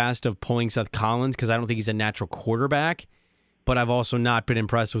too fast of pulling Seth Collins because I don't think he's a natural quarterback. But I've also not been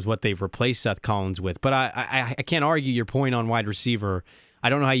impressed with what they've replaced Seth Collins with. But I can't argue your point on wide receiver. I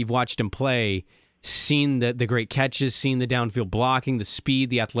don't know how you've watched him play, seen the great catches, seen the downfield blocking, the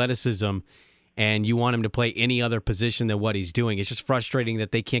speed, the athleticism, and you want him to play any other position than what he's doing. It's just frustrating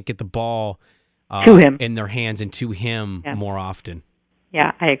that they can't get the ball to him in their hands and to him more often.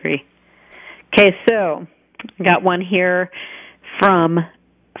 Yeah, I agree. Okay, so I got one here from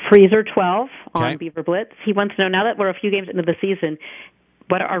Freezer12 on Beaver Blitz. He wants to know, now that we're a few games into the season,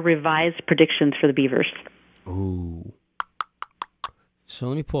 what are our revised predictions for the Beavers? Ooh. So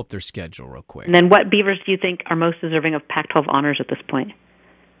let me pull up their schedule real quick. And then what Beavers do you think are most deserving of Pac-12 honors at this point?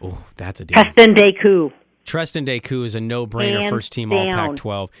 Oh, that's a deal. Treston Deku. Treston Deku is a no-brainer first-team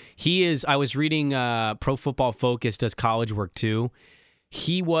All-Pac-12. He is, I was reading Pro Football Focus does college work too.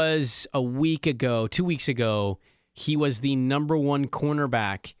 He was 2 weeks ago, he was the number one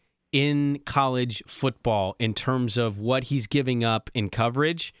cornerback in college football in terms of what he's giving up in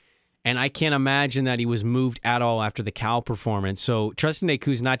coverage. And I can't imagine that he was moved at all after the Cal performance. So Treston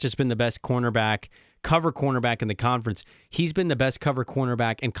Deku's not just been the best cover cornerback in the conference. He's been the best cover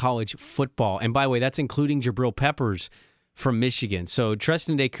cornerback in college football. And by the way, that's including Jabril Peppers from Michigan. So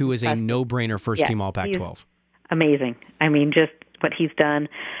Treston Deku is a no-brainer first-team All-Pac-12. Amazing. I mean, just what he's done.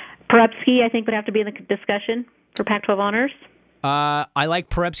 Porepsky, I think, would have to be in the discussion for Pac-12 honors. I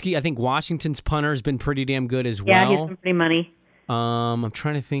like Porepsky. I think Washington's punter has been pretty damn good as well. Yeah, he's been pretty money. I'm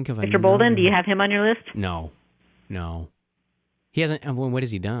trying to think of Mr. Bolden, do you have him on your list? No. He hasn't. What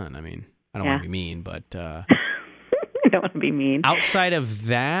has he done? I mean, I don't want to be mean, but I don't want to be mean. Outside of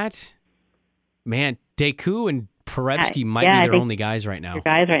that, man, Deku and Porepsky might be their only guys right now.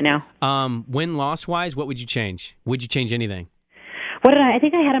 Win-loss wise, what would you change? Would you change anything? What did I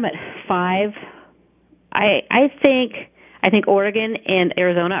think I had him at 5. I think Oregon and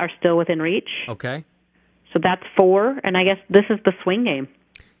Arizona are still within reach. Okay. So that's 4, and I guess this is the swing game.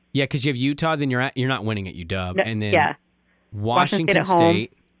 Yeah, because you have Utah, then you're not winning at UW, and then Washington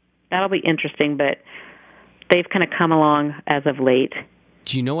State. Home. That'll be interesting, but they've kind of come along as of late.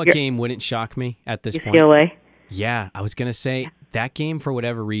 Do you know what game wouldn't shock me at this point? UCLA. Yeah, I was gonna say that game for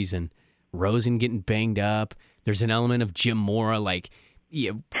whatever reason, Rosen getting banged up. There's an element of Jim Mora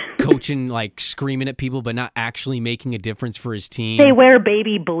coaching, screaming at people, but not actually making a difference for his team. They wear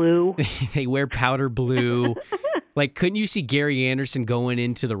baby blue. They wear powder blue. Couldn't you see Gary Anderson going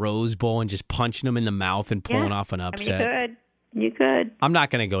into the Rose Bowl and just punching him in the mouth and pulling off an upset? I mean, you could. I'm not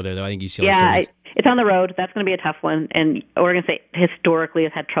going to go there, though. I think UCLA it's on the road. That's going to be a tough one. And Oregon State historically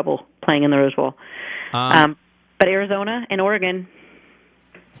has had trouble playing in the Rose Bowl. But Arizona and Oregon.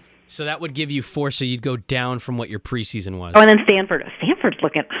 So that would give you 4, so you'd go down from what your preseason was. Oh, and then Stanford. Stanford's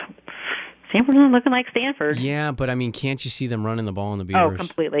not looking like Stanford. Yeah, but I mean, can't you see them running the ball in the Beavers? Oh,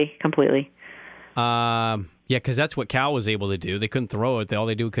 completely. Yeah, because that's what Cal was able to do. They couldn't throw it. All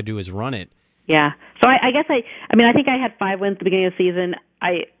they could do is run it. Yeah. So I guess I think I had 5 wins at the beginning of the season.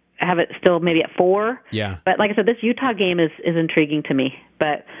 I have it still maybe at 4. Yeah. But like I said, this Utah game is intriguing to me.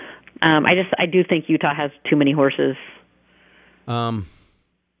 But I do think Utah has too many horses. I'll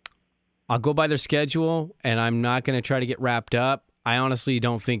go by their schedule, and I'm not going to try to get wrapped up. I honestly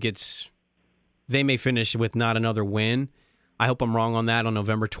don't think they may finish with not another win. I hope I'm wrong on that on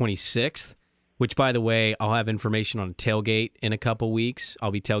November 26th, which, by the way, I'll have information on a tailgate in a couple weeks.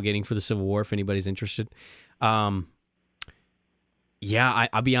 I'll be tailgating for the Civil War if anybody's interested. I'll be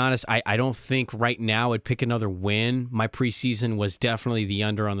honest. I don't think right now I'd pick another win. My preseason was definitely the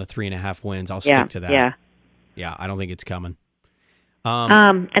under on the 3.5 wins. I'll stick to that. Yeah, I don't think it's coming.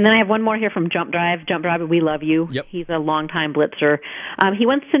 And then I have one more here from Jump Drive. Jump Drive, we love you. Yep. He's a longtime blitzer. He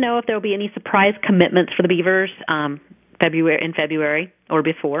wants to know if there will be any surprise commitments for the Beavers in February or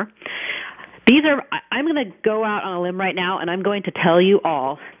before. I'm going to go out on a limb right now, and I'm going to tell you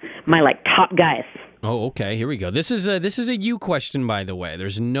all my top guys. Oh, okay. Here we go. This is a you question, by the way.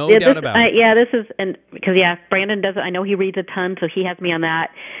 There's no doubt about it. Yeah, this is, and because Brandon doesn't. I know he reads a ton, so he has me on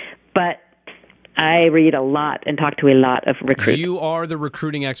that. But I read a lot and talk to a lot of recruits. You are the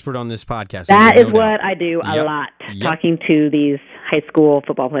recruiting expert on this podcast. That is what I do a lot, talking to these high school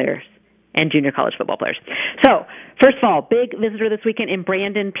football players and junior college football players. So, first of all, big visitor this weekend in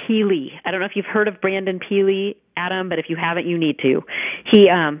Brandon Peely. I don't know if you've heard of Brandon Peely, Adam, but if you haven't, you need to. He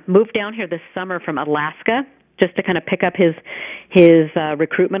moved down here this summer from Alaska just to kind of pick up his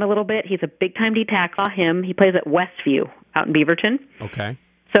recruitment a little bit. He's a big-time D tackle. He plays at Westview out in Beaverton. Okay.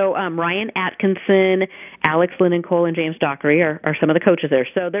 So Ryan Atkinson, Alex Lindencole, and James Dockery are some of the coaches there.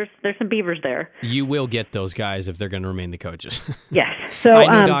 So there's some Beavers there. You will get those guys if they're going to remain the coaches. Yes. So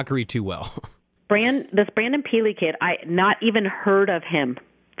I know Dockery too well. This Brandon Peely kid, I not even heard of him.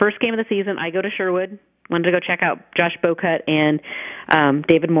 First game of the season, I go to Sherwood. Wanted to go check out Josh Bocut and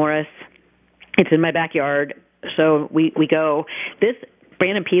David Morris. It's in my backyard, so we go. This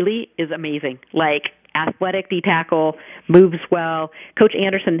Brandon Peely is amazing. Athletic D tackle, moves well. Coach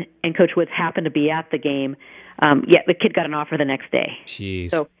Anderson and Coach Woods happened to be at the game. The kid got an offer the next day. Jeez.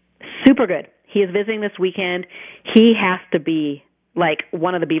 So super good. He is visiting this weekend. He has to be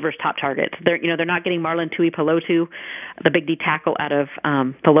one of the Beavers' top targets. They're not getting Marlon Tuipulotu, the big D tackle out of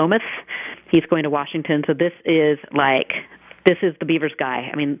Philomath. He's going to Washington. So this is the Beavers' guy.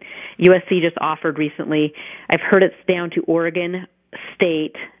 I mean, USC just offered recently. I've heard it's down to Oregon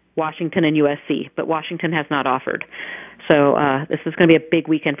State, Washington, and USC, but Washington has not offered. So this is going to be a big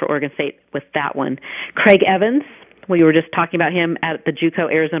weekend for Oregon State with that one. Craig Evans, we were just talking about him at the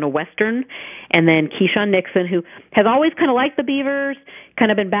JUCO Arizona Western, and then Keyshawn Nixon, who has always kind of liked the Beavers, kind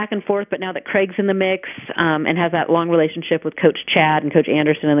of been back and forth, but now that Craig's in the mix and has that long relationship with Coach Chad and Coach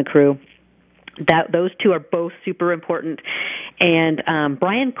Anderson and the crew, those two are both super important. And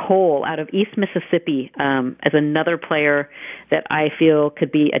Brian Cole out of East Mississippi is another player that I feel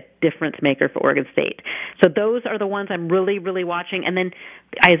could be a difference maker for Oregon State. So those are the ones I'm really, really watching. And then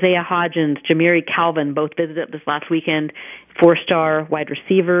Isaiah Hodgins, Jamiri Calvin both visited this last weekend, 4-star wide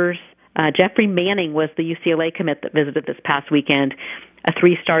receivers. Jeffrey Manning was the UCLA commit that visited this past weekend, a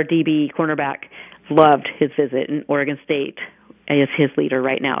 3-star DB cornerback. Loved his visit, and Oregon State is his leader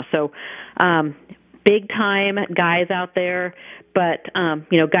right now. So big time guys out there, but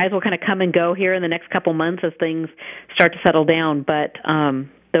guys will kind of come and go here in the next couple months as things start to settle down. But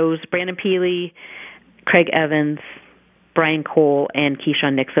those Brandon Peely, Craig Evans, Brian Cole, and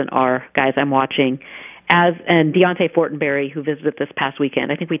Keyshawn Nixon are guys I'm watching. And Deontay Fortenberry, who visited this past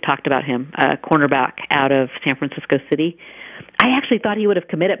weekend. I think we talked about him, cornerback out of San Francisco City. I actually thought he would have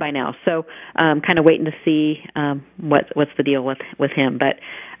committed by now, so kind of waiting to see what's the deal with him. But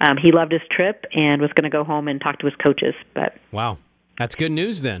he loved his trip and was going to go home and talk to his coaches. But wow, that's good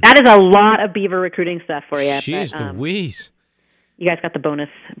news then. That is a lot of Beaver recruiting stuff for you. Jeez Louise. You guys got the bonus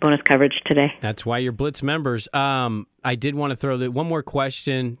coverage today. That's why you're Blitz members. I did want to throw one more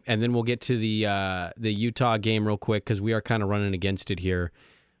question, and then we'll get to the Utah game real quick because we are kind of running against it here.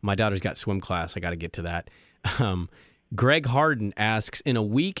 My daughter's got swim class. I got to get to that. Greg Harden asks, in a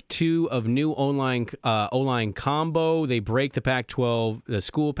week 2 of new O-line combo, they break the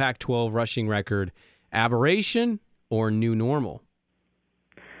school Pac-12 rushing record. Aberration or new normal?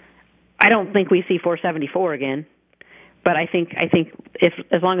 I don't think we see 474 again. But I think if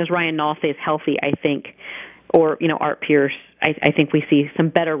as long as Ryan Nall stays healthy, or Art Pierce, I think we see some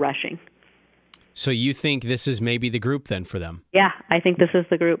better rushing. So you think this is maybe the group then for them? Yeah, I think this is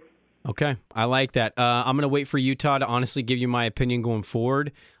the group. Okay, I like that. I'm going to wait for Utah to honestly give you my opinion going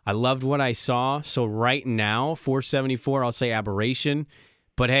forward. I loved what I saw. So right now, 474, I'll say aberration.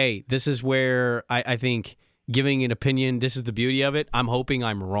 But hey, this is where I think giving an opinion. This is the beauty of it. I'm hoping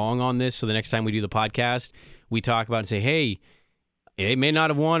I'm wrong on this, so the next time we do the podcast, we talk about it and say, hey, they may not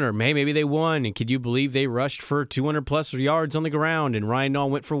have won, or maybe they won, and could you believe they rushed for 200-plus yards on the ground, and Ryan Nall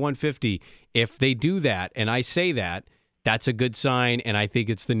went for 150? If they do that, and I say that, that's a good sign, and I think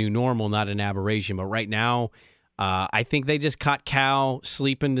it's the new normal, not an aberration. But right now, I think they just caught Cal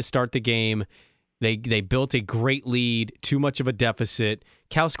sleeping to start the game. They built a great lead, too much of a deficit.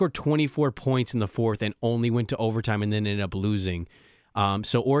 Cal scored 24 points in the fourth and only went to overtime and then ended up losing.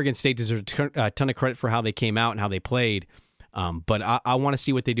 So Oregon State deserves a ton of credit for how they came out and how they played. But I want to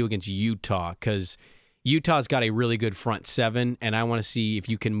see what they do against Utah, because Utah's got a really good front seven, and I want to see if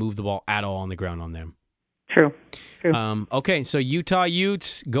you can move the ball at all on the ground on them. True. Okay, so Utah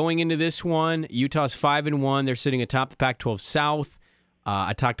Utes going into this one. Utah's 5-1. They're sitting atop the Pac-12 South.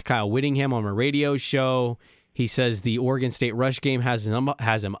 I talked to Kyle Whittingham on my radio show. He says the Oregon State rush game has him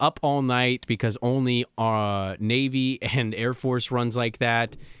up all night because only Navy and Air Force runs like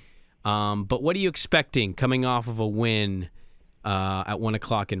that. But what are you expecting coming off of a win at 1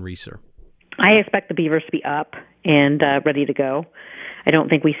 o'clock in Reser? I expect the Beavers to be up and ready to go. I don't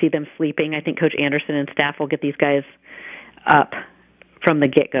think we see them sleeping. I think Coach Anderson and staff will get these guys up from the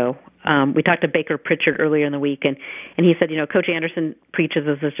get-go. We talked to Baker Pritchard earlier in the week, and he said, Coach Anderson preaches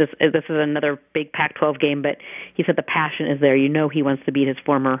this is another big Pac-12 game, but he said the passion is there. He wants to beat his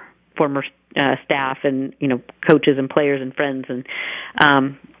former staff and coaches and players and friends, and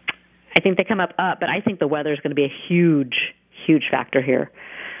I think they come up, but I think the weather is going to be a huge factor here.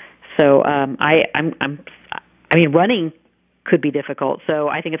 So running could be difficult. So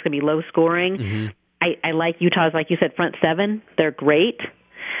I think it's going to be low scoring. Mm-hmm. I like Utah's, like you said, front seven. They're great.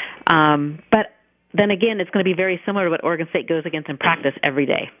 But then again, it's going to be very similar to what Oregon State goes against in practice every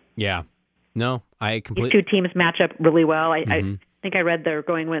day. Yeah. No, I completely... These two teams match up really well. I think I read they're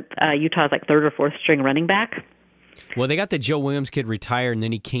going with Utah's like third or fourth string running back. Well, they got the Joe Williams kid retired, and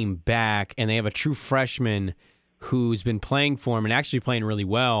then he came back, and they have a true freshman who's been playing for him and actually playing really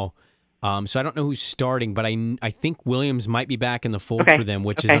well. So I don't know who's starting, but I think Williams might be back in the fold for them,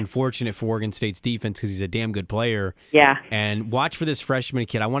 which is unfortunate for Oregon State's defense because he's a damn good player. Yeah. And watch for this freshman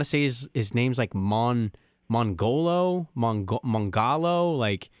kid. I want to say his name's like Mongalo.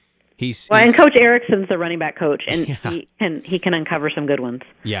 Like and Coach Erickson's the running back coach, and he can uncover some good ones.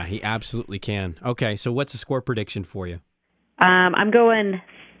 Yeah, he absolutely can. Okay, so what's the score prediction for you? I'm going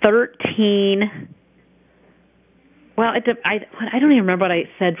 13. Well, I don't even remember what I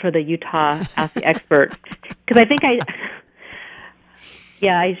said for the Utah Ask the Expert, because I think I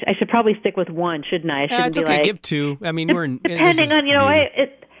should probably stick with one, shouldn't I? It's okay. Give two. I mean, we're depending on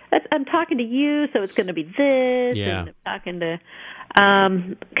I'm talking to you, so it's going to be this. Yeah. And I'm talking to.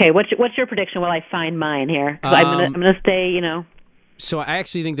 Okay, what's your prediction while I find mine here? 'Cause I'm gonna stay. So I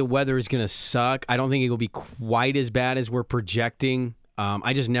actually think the weather is going to suck. I don't think it will be quite as bad as we're projecting.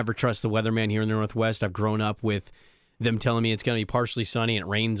 I just never trust the weatherman here in the Northwest. I've grown up with them telling me it's going to be partially sunny and it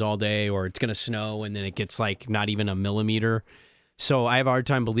rains all day, or it's going to snow and then it gets like not even a millimeter. So I have a hard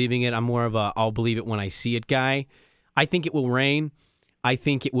time believing it. I'm more of a I'll believe it when I see it guy. I think it will rain. I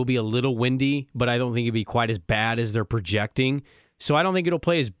think it will be a little windy, but I don't think it'll be quite as bad as they're projecting. So I don't think it'll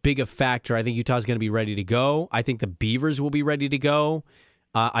play as big a factor. I think Utah's going to be ready to go. I think the Beavers will be ready to go.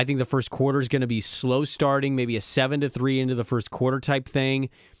 I think the first quarter is going to be slow starting, maybe a 7-3 into the first quarter type thing.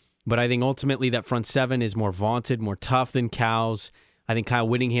 But I think ultimately that front seven is more vaunted, more tough than Cal's. I think Kyle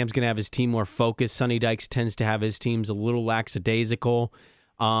Whittingham's going to have his team more focused. Sonny Dykes tends to have his teams a little lackadaisical.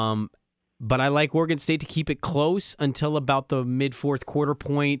 But I like Oregon State to keep it close until about the mid-fourth quarter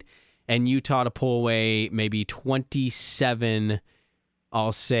point, and Utah to pull away maybe 27,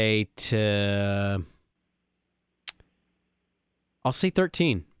 I'll say 13.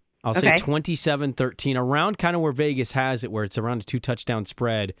 I'll say 27-13, around kind of where Vegas has it, where it's around a 2-touchdown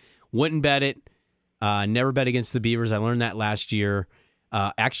spread. Wouldn't bet it. Never bet against the Beavers. I learned that last year.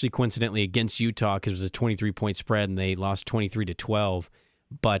 Actually, coincidentally, against Utah, because it was a 23-point spread, and they lost 23-12.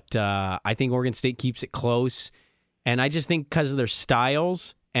 But I think Oregon State keeps it close. And I just think because of their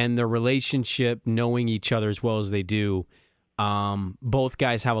styles and their relationship, knowing each other as well as they do, both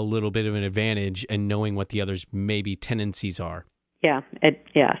guys have a little bit of an advantage in knowing what the other's maybe tendencies are. Yeah.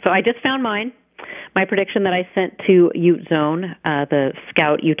 So I just found mine. My prediction that I sent to Ute Zone, the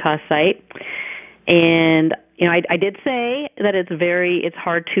Scout Utah site. And, I did say that it's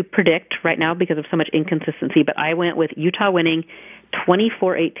hard to predict right now because of so much inconsistency, but I went with Utah winning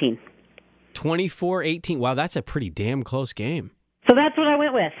 24-18. 24-18. Wow, that's a pretty damn close game. So that's what I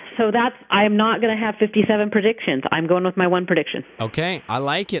went with. I'm not going to have 57 predictions. I'm going with my one prediction. Okay, I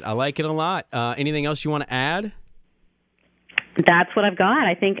like it. I like it a lot. Anything else you want to add? That's what I've got.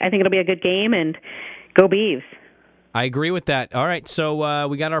 I think it'll be a good game, and Go Beavs. I agree with that. All right, so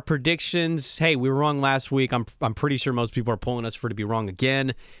we got our predictions. Hey, we were wrong last week. I'm pretty sure most people are pulling us for to be wrong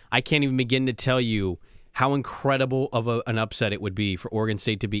again. I can't even begin to tell you how incredible of an upset it would be for Oregon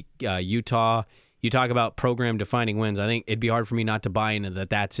State to beat Utah. You talk about program-defining wins. I think it'd be hard for me not to buy into that.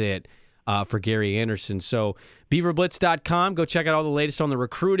 That's it for Gary Anderson. So BeaverBlitz.com. Go check out all the latest on the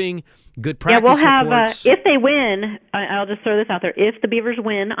recruiting. Good practice reports. Yeah, we'll have, if they win, I'll just throw this out there. If the Beavers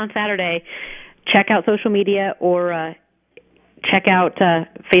win on Saturday, check out social media or check out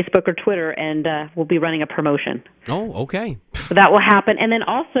Facebook or Twitter, and we'll be running a promotion. Oh, okay. So that will happen. And then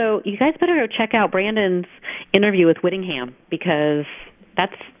also, you guys better go check out Brandon's interview with Whittingham, because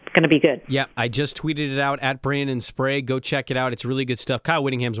that's going to be good. Yeah, I just tweeted it out at Brandon Sprague. Go check it out. It's really good stuff. Kyle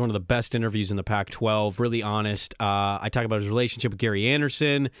Whittingham's one of the best interviews in the Pac-12. Really honest. I talk about his relationship with Gary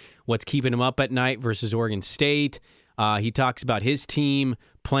Anderson, what's keeping him up at night versus Oregon State. He talks about his team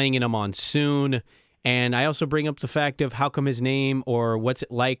playing in a monsoon. And I also bring up the fact of how come his name, or what's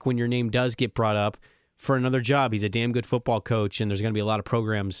it like when your name does get brought up for another job. He's a damn good football coach, and there's going to be a lot of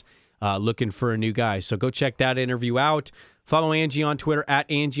programs looking for a new guy. So go check that interview out. Follow Angie on Twitter at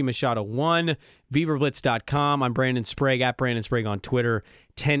Angie Machado1, BeaverBlitz.com. I'm Brandon Sprague at Brandon Sprague on Twitter.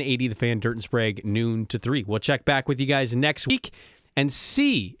 1080 The Fan, Dirt and Sprague, noon to 3. We'll check back with you guys next week and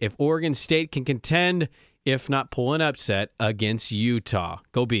see if Oregon State can contend, if not pull an upset, against Utah.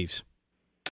 Go Beavs.